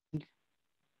pure land.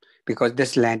 because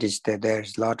this land is there,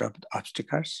 there's a lot of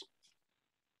obstacles.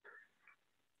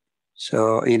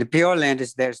 So in the pure land,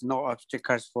 there's no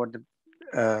obstacles for the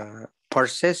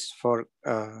process for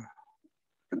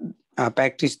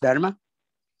practice dharma.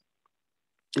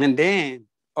 And then,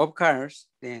 of course,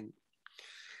 then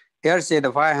here say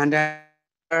the 500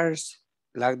 years,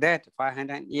 like that,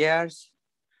 500 years,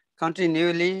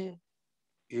 continually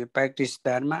you practice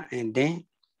dharma, and then,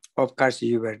 of course,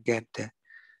 you will get the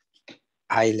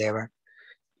high level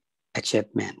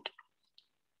achievement.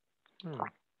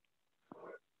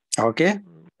 Okay?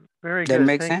 Very That good.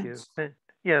 makes Thank sense? you.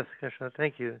 Yes, Geshe,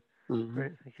 thank you. Mm-hmm.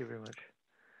 Thank you very much.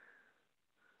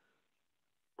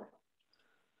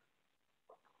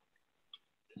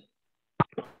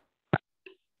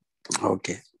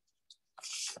 Okay.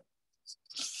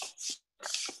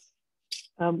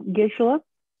 Geshe?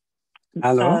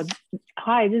 Hello?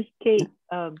 Hi, this is Kate.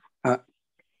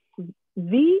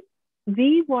 V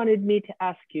wanted me to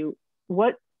ask you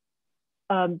what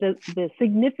the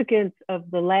significance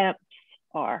of the lamps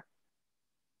are.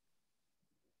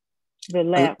 The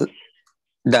lamps.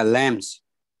 The lamps.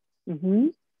 Mm-hmm.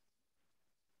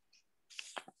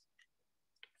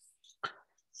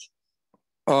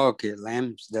 Okay,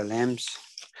 lamps, the lamps.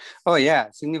 Oh yeah,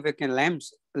 significant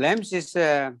lamps. Lamps is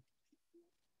the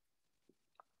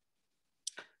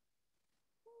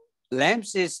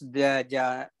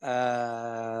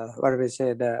what do we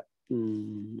say, the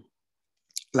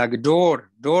like door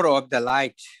of the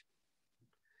light.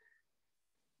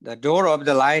 The door of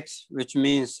the light, which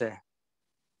means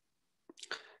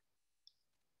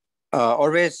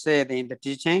always said in the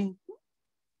teaching,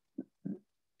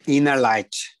 inner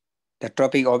light, the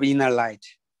topic of inner light,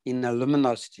 inner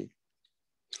luminosity.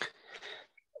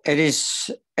 It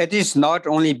is not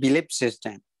only belief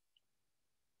system.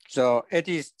 So it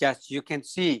is just, you can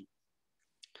see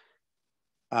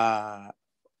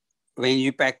when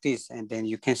you practice, and then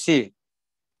you can see.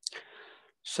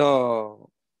 So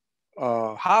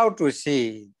how to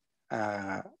see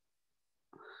the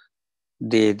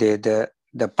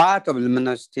path of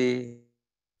luminosity,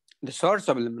 the source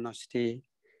of luminosity,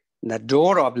 the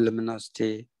door of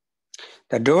luminosity.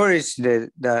 The door is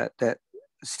the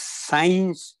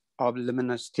signs of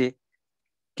luminosity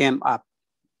came up,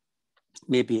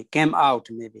 maybe came out,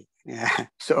 maybe. Yeah.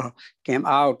 So came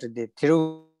out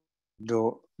through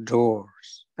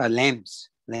doors, lamps.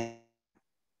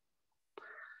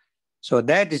 So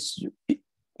that is,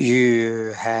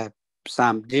 you have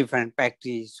some different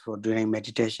practice for doing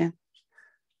meditation.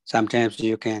 Sometimes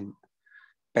you can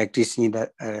practice in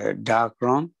the dark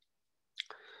room.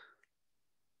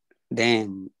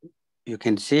 Then you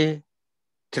can see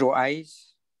through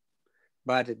eyes,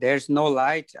 but there's no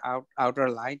light, outer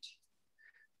light,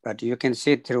 but you can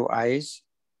see through eyes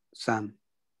some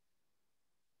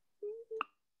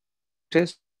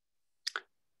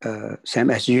same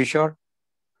as usual.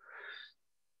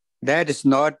 That is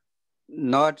not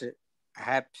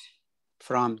happen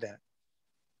from the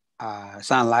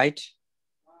sunlight.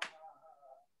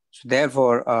 So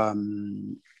therefore,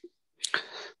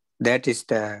 that is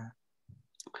the,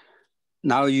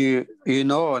 now you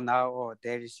know now, oh,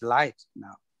 there is light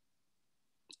now.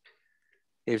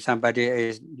 If somebody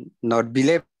is not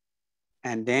believe,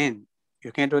 and then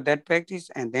you can do that practice,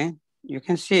 and then you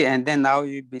can see, and then now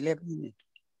you believe in it.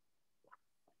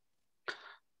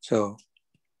 So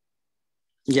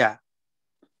yeah,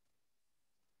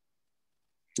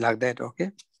 like that.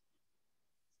 Okay.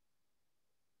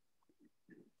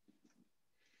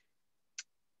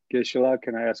 Geshe,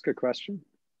 can I ask a question?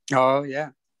 Oh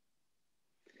yeah.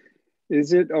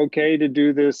 Is it okay to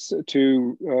do this,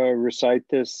 to recite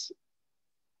this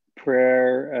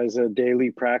prayer as a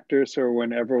daily practice or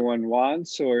whenever one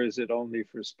wants, or is it only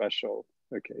for special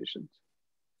occasions?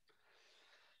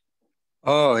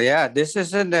 Oh yeah, this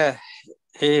isn't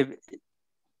if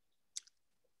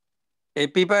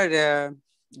people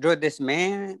do this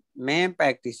main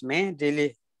practice, main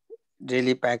daily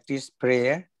practice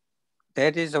prayer,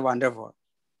 that is wonderful.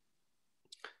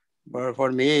 But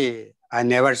for me, I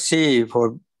never see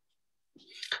for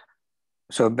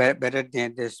so better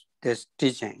than this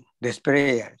teaching, this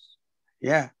prayers.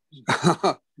 Yeah.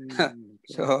 Okay.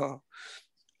 So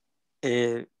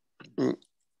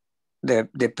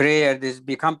the prayer, this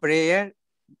become prayer,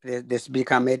 this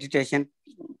become meditation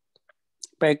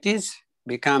practice,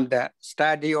 become the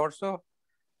study also,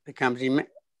 become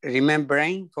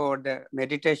remembering for the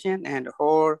meditation, and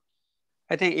whole,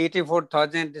 I think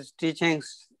 84,000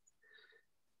 teachings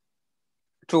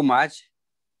too much.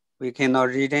 We cannot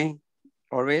reading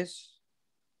always,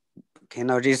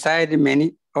 cannot recite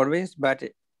many always, but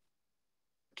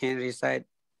can recite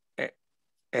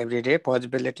every day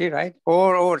possibility, right?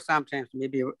 Or sometimes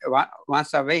maybe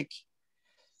once a week.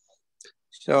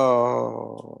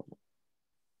 So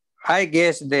I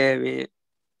guess we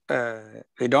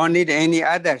don't need any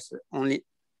others, only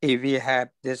if we have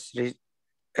this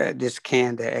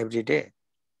can every day.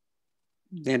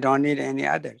 They don't need any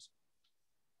others.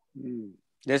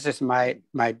 This is my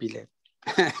belief.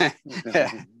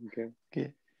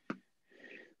 Okay.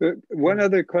 One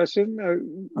other question.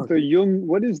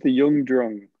 What is the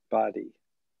Yungdrung body?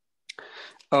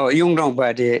 Oh, Yungdrung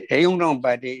body. A Yungdrung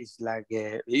body is like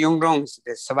Yungdrung is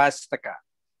the swastika.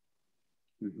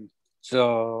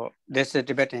 So this is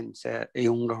Tibetan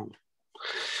Yungdrung.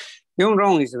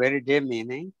 Yungdrung is very deep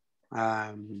meaning.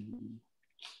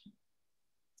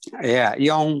 Yeah,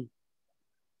 Yong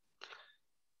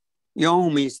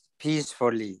means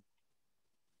peacefully.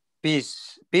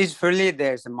 Peacefully,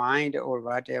 there's mind or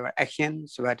whatever,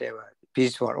 actions, whatever,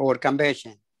 peaceful or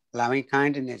compassion, loving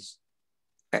kindness.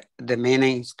 The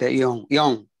meaning is the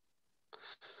Yong.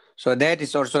 So that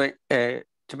is also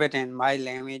Tibetan, my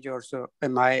language also,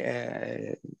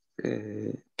 my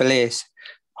place,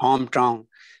 hometown,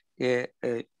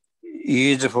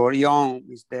 used for Yong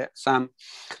is some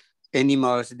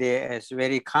animals, they is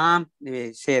very calm,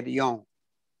 they said Yong.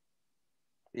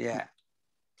 Yeah.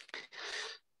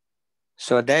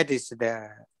 So that is the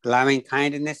loving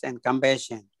kindness and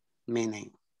compassion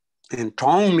meaning. And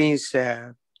Tong means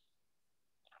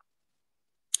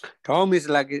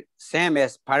like same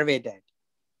as pervaded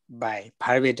by,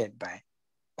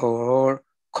 or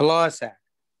closer,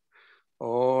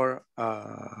 or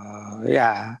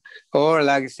or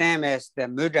like same as the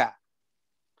Muda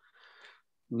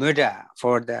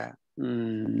for the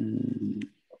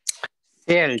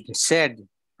said,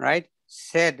 right?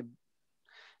 Said.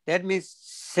 That means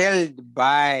sealed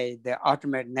by the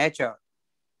ultimate nature.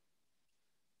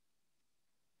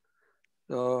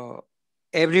 So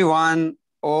everyone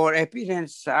or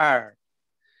appearance are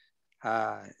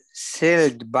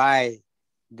sealed by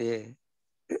the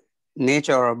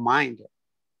nature of mind,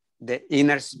 the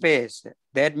inner space.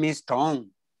 That means tone.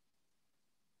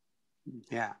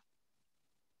 Yeah.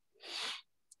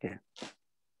 Yeah.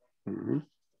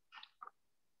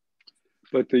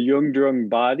 But the Yungdrung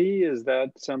body, is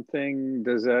that something,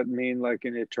 does that mean like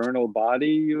an eternal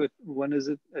body when is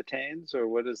it attains, or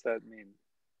what does that mean?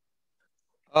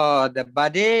 Oh, the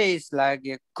body is like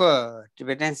a core.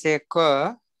 Tibetan say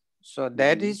core. So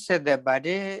that is the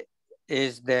body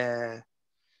is the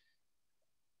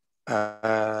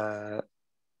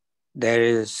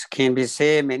can be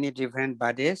say many different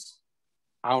bodies,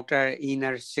 outer,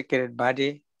 inner, secret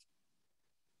body.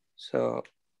 So,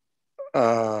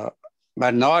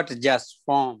 but not just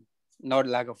form, not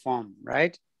like a form,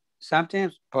 right?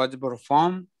 Sometimes possible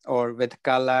form or with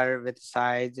color, with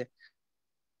size,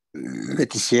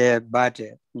 with shape, but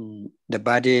the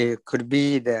body could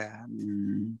be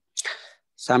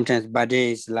sometimes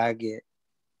body is like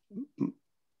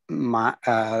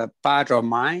part of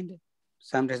mind.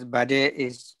 Sometimes body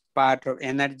is part of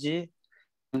energy.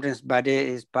 Sometimes body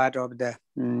is part of the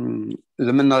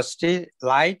luminosity,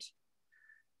 light.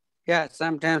 Yeah,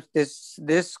 sometimes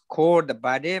this core the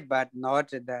body, but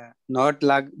not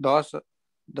like those,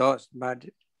 but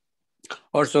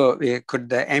also could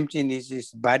the emptiness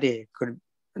is body, could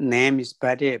name is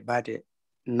body,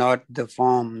 not the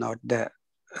form, not the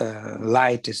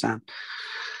light.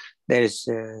 There is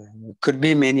could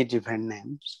be many different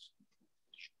names.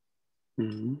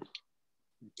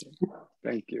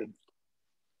 Thank you.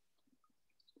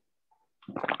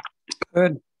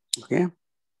 Good. Okay.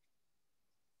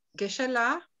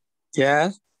 Geshe-la?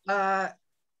 Yes.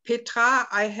 Petra,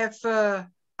 I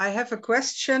have a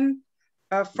question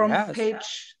from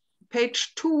page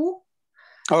 2.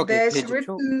 Okay, there's page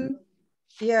written,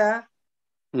 2. Yeah.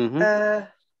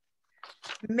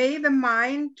 May the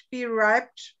mind be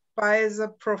ripened by the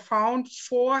profound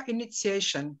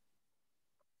initiation.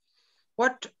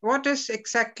 What is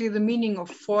exactly the meaning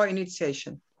of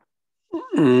initiation?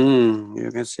 You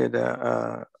can say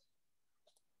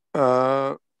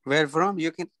where from?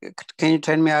 Can you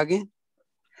tell me again?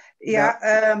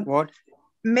 Yeah. What?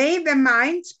 May the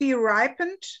mind be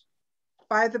ripened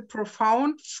by the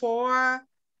profound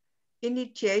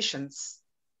initiations.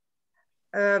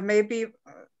 Maybe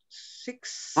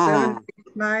 6, 7,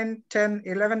 8, 9, 10,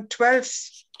 11, 12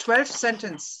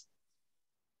 sentence.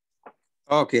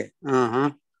 Okay.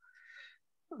 Like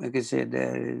I said,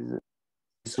 there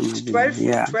is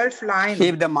 12 lines.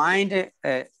 If the mind,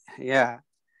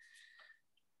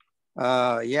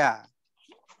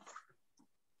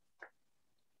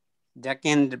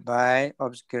 darkened by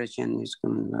obscuration is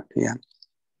coming back. Yeah.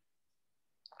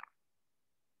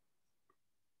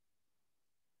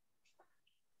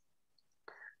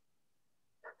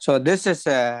 So this is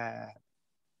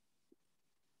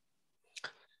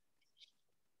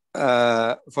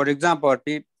for example,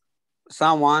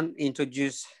 someone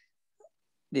introduce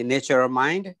the nature of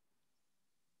mind,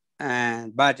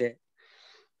 and but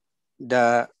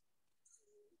the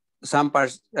some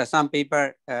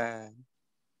people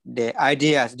the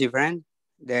idea is different.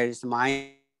 There is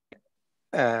mind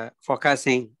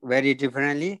focusing very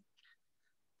differently.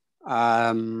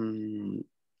 For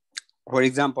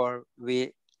example,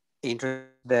 we introduce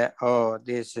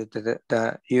this is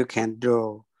the you can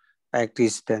do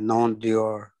practice the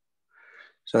non-dual.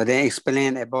 So they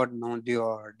explain about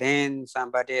non-dual. Then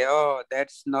somebody,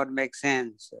 that's not make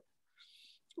sense.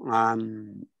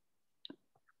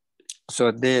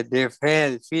 So they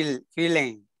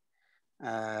feeling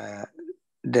uh,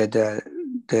 the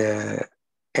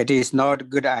it is not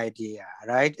good idea,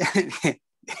 right?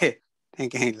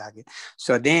 Thinking like it.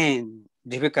 So then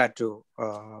difficult to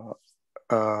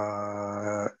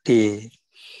the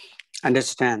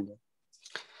understand.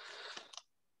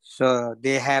 So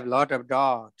they have a lot of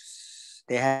doubts.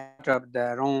 They have a lot of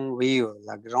the wrong view,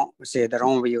 like the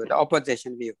wrong view, the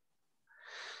opposition view.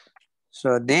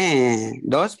 So then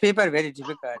those people are very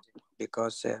difficult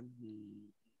because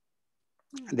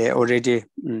they already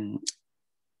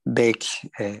bake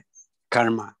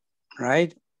karma,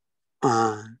 right?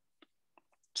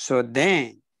 So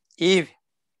then if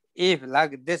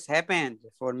like this happened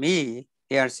for me,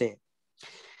 here say,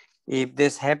 if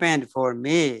this happened for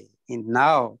me in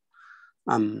now,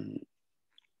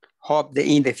 hope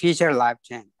in the future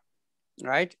lifetime,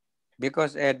 right?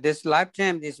 Because at this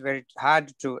lifetime is very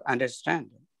hard to understand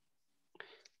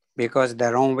because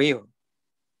the wrong view,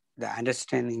 the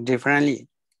understanding differently.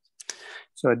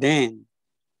 So then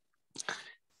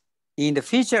in the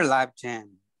future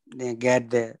lifetime, they get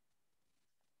the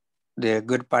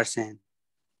good person,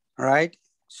 right?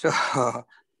 So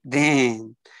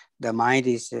then the mind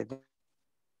is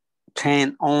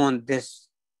trained on this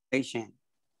patient.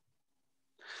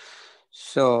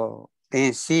 So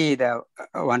then see the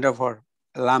wonderful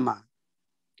Lama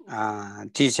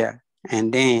teacher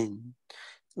and then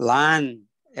learn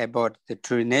about the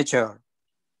true nature.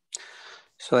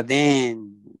 So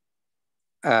then,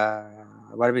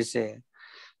 what we say,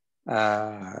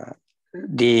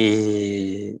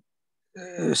 the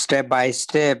step by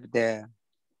step, their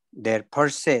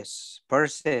process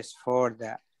for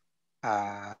the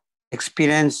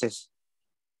experiences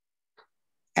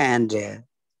and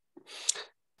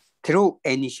through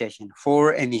initiation,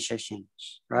 for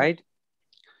initiations, right?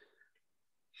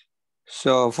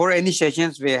 So for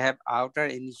initiations, we have outer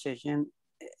initiation,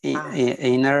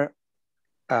 inner,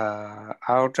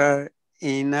 outer,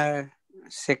 inner,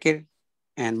 secret,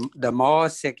 and the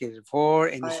most secret, for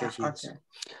initiations. Okay.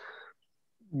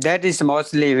 That is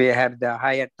mostly we have the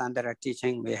higher Tantra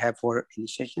teaching, we have for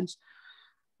initiations.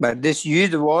 But this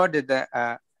used word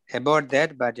about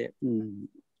that, but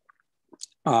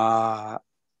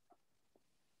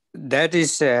that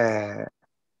is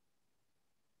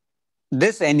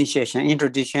this initiation,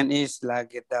 introduction is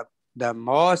like the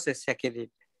most sacred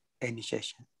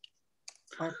initiation.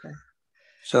 Okay.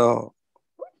 So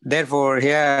therefore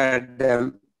here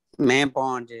the main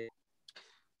point is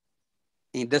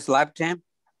in this lifetime,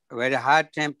 very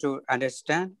hard time to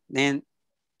understand, then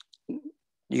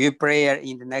you pray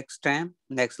in the next time,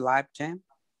 next lifetime,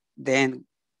 then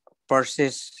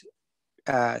persist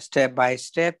step by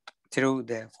step through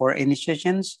the four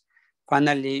initiations.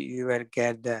 Finally, you will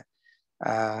get the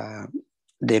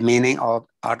meaning of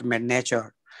ultimate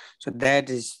nature. So that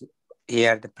is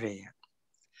here the prayer.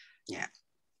 Yeah.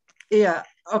 Yeah.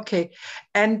 Okay.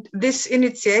 And this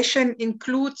initiation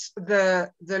includes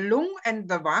the lung and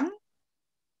the wang.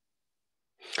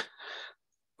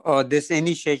 Oh, this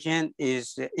initiation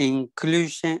is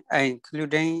including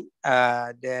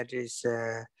that is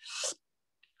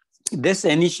this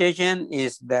initiation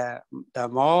is the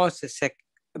most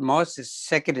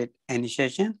sacred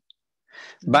initiation,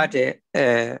 but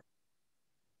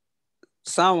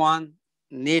someone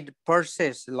need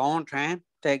process long time,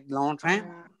 take long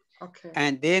time, okay.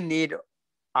 and they need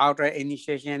outer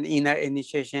initiation, inner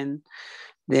initiation.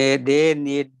 They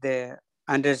need the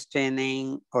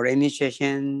understanding or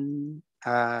initiation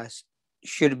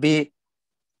should be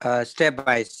step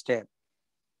by step.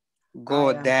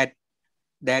 Go that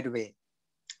way.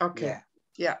 Okay.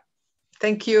 Yeah.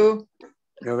 Thank you.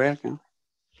 You're welcome.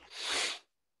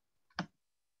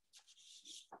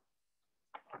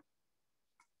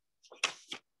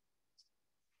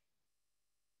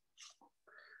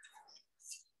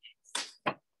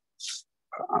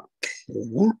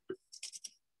 Okay.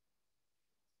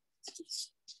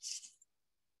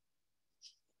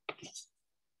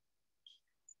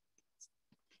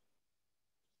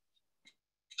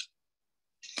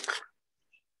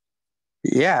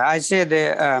 Yeah, I said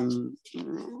if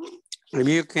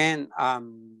you can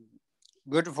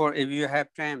good for if you have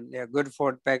time, they're good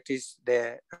for practice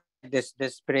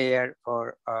this prayer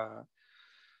for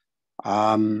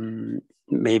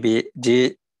maybe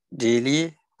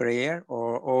daily prayer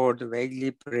or the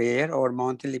weekly prayer or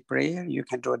monthly prayer. You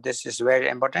can do this is very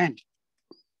important.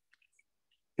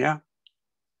 Yeah.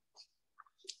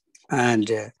 And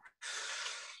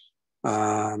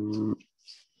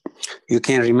you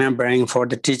can remembering for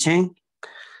the teaching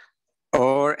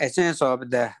or essence of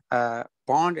the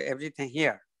bond, everything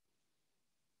here.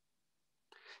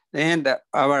 And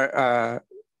our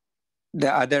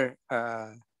the other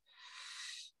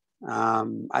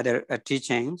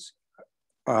teachings,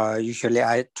 usually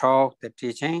I talk the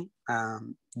teaching.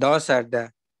 Those are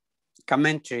the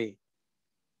commentary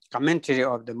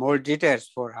of the more details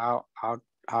for how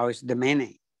is the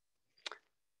meaning.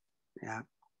 Yeah.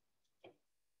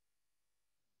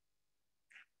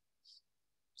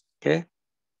 Okay.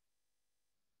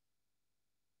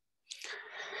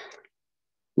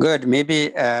 Good.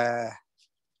 Maybe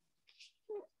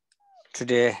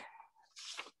today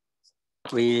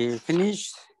we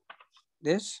finish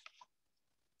this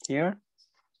here.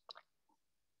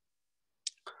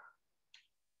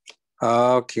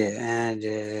 Okay, and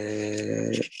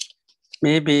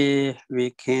maybe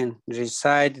we can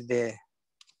recite the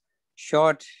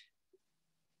short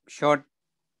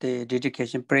the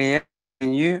dedication prayer.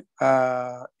 Can you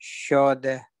show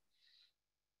the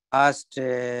last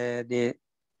the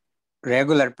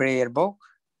regular prayer book?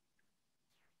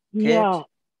 Yeah,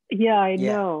 yeah, I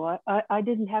Yeah. know. I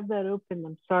didn't have that open.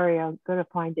 I'm sorry. I'm gonna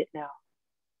find it now.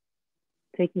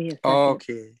 Take me a second.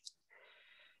 Okay.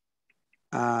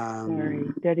 Sorry,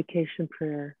 dedication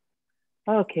prayer.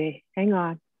 Okay, hang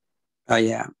on. Oh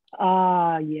yeah.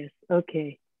 Ah, yes.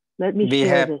 Okay, let me We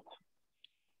share have this.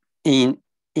 in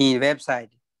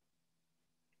website.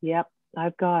 Yep,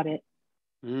 I've got it.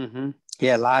 Mm-hmm.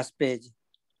 Yeah, last page.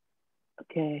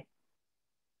 Okay.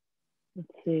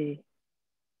 Let's see.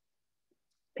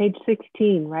 Page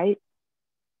 16, right?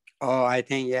 Oh, I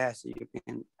think yes, you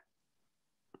can.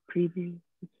 Preview.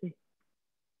 Let's see.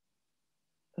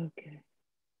 Okay.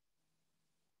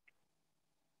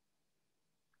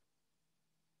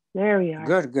 There we are.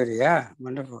 Good, good. Yeah,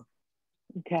 wonderful.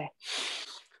 Okay.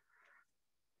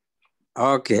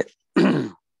 Okay.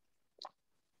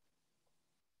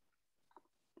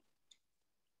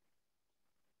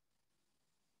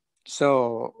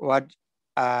 So what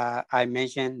I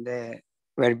mentioned the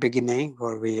very beginning,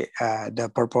 where we the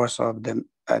purpose of the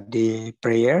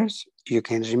prayers, you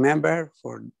can remember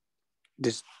for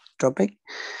this topic,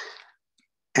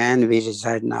 and we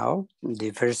recite now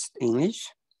the first English.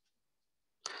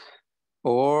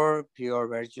 Or pure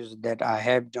virtues that I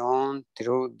have done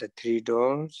through the three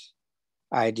doors,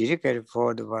 I dedicate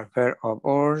for the welfare of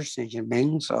all sentient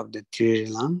beings of the three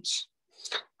realms.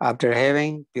 After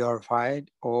having purified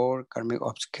all karmic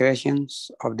obscurations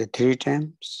of the three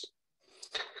times,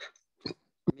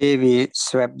 may be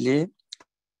swiftly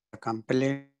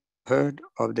complete heard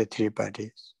of the three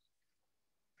parties.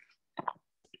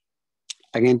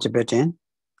 Again, Tibetan.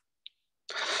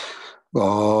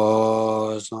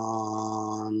 Goes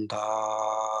on time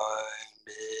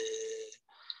be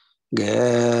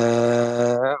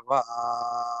geva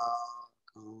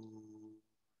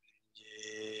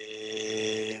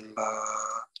jimba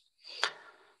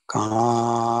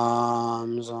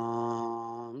comes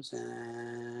on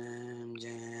sem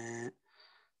jen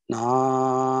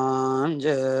nam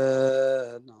je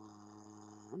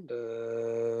nam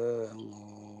de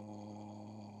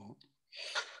ngo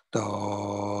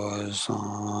do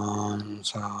son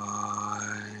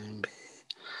sai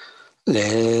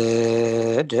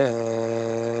le de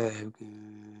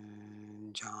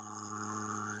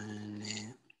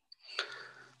jani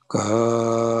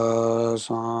ga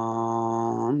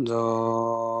son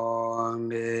do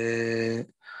me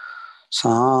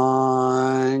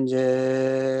san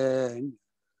je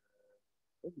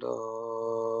do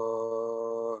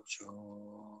cho.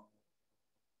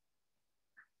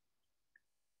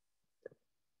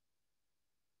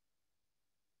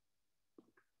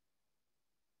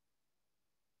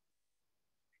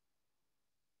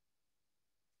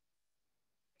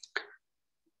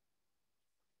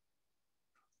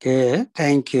 Okay,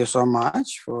 thank you so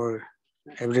much for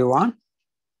everyone.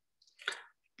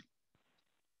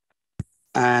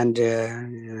 And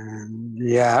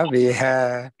yeah, we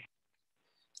have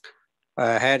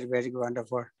had very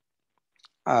wonderful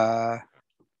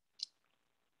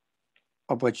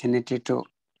opportunity to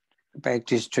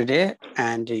practice today,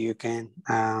 and you can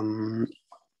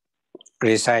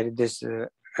recite this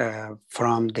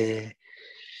from the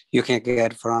You can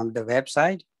get from the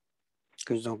website,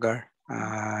 Kuzungar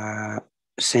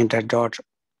center.org.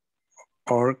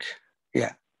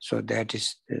 Yeah, so that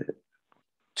is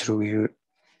through you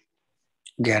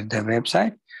get the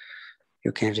website.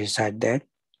 You can recite that.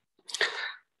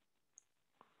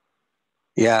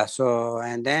 Yeah, so,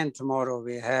 and then tomorrow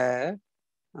we have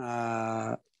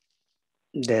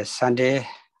the Sunday,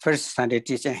 first Sunday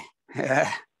teaching.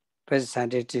 First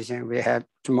Sunday teaching we have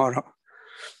tomorrow.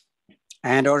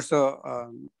 And also,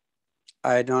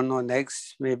 I don't know,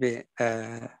 next, maybe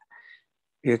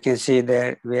you can see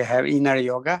that we have inner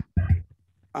yoga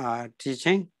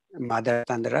teaching, Mother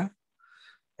Tandra.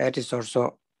 That is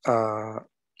also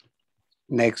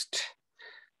next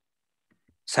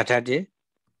Saturday.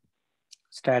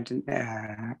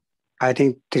 I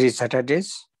think 3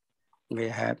 Saturdays we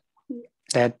have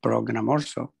that program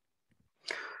also.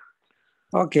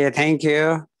 Okay, thank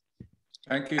you.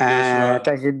 Thank you, Geshe.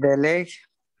 Tashi Delek.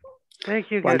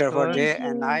 Thank you, Wonderful Geshe-la. day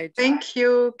and night. Thank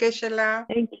you, Geshe-la.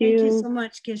 Thank Thank you you. so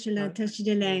much, Geshe-la. Tashi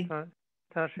delay.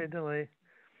 Tashi delay.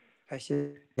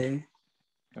 Tashi. Geshe.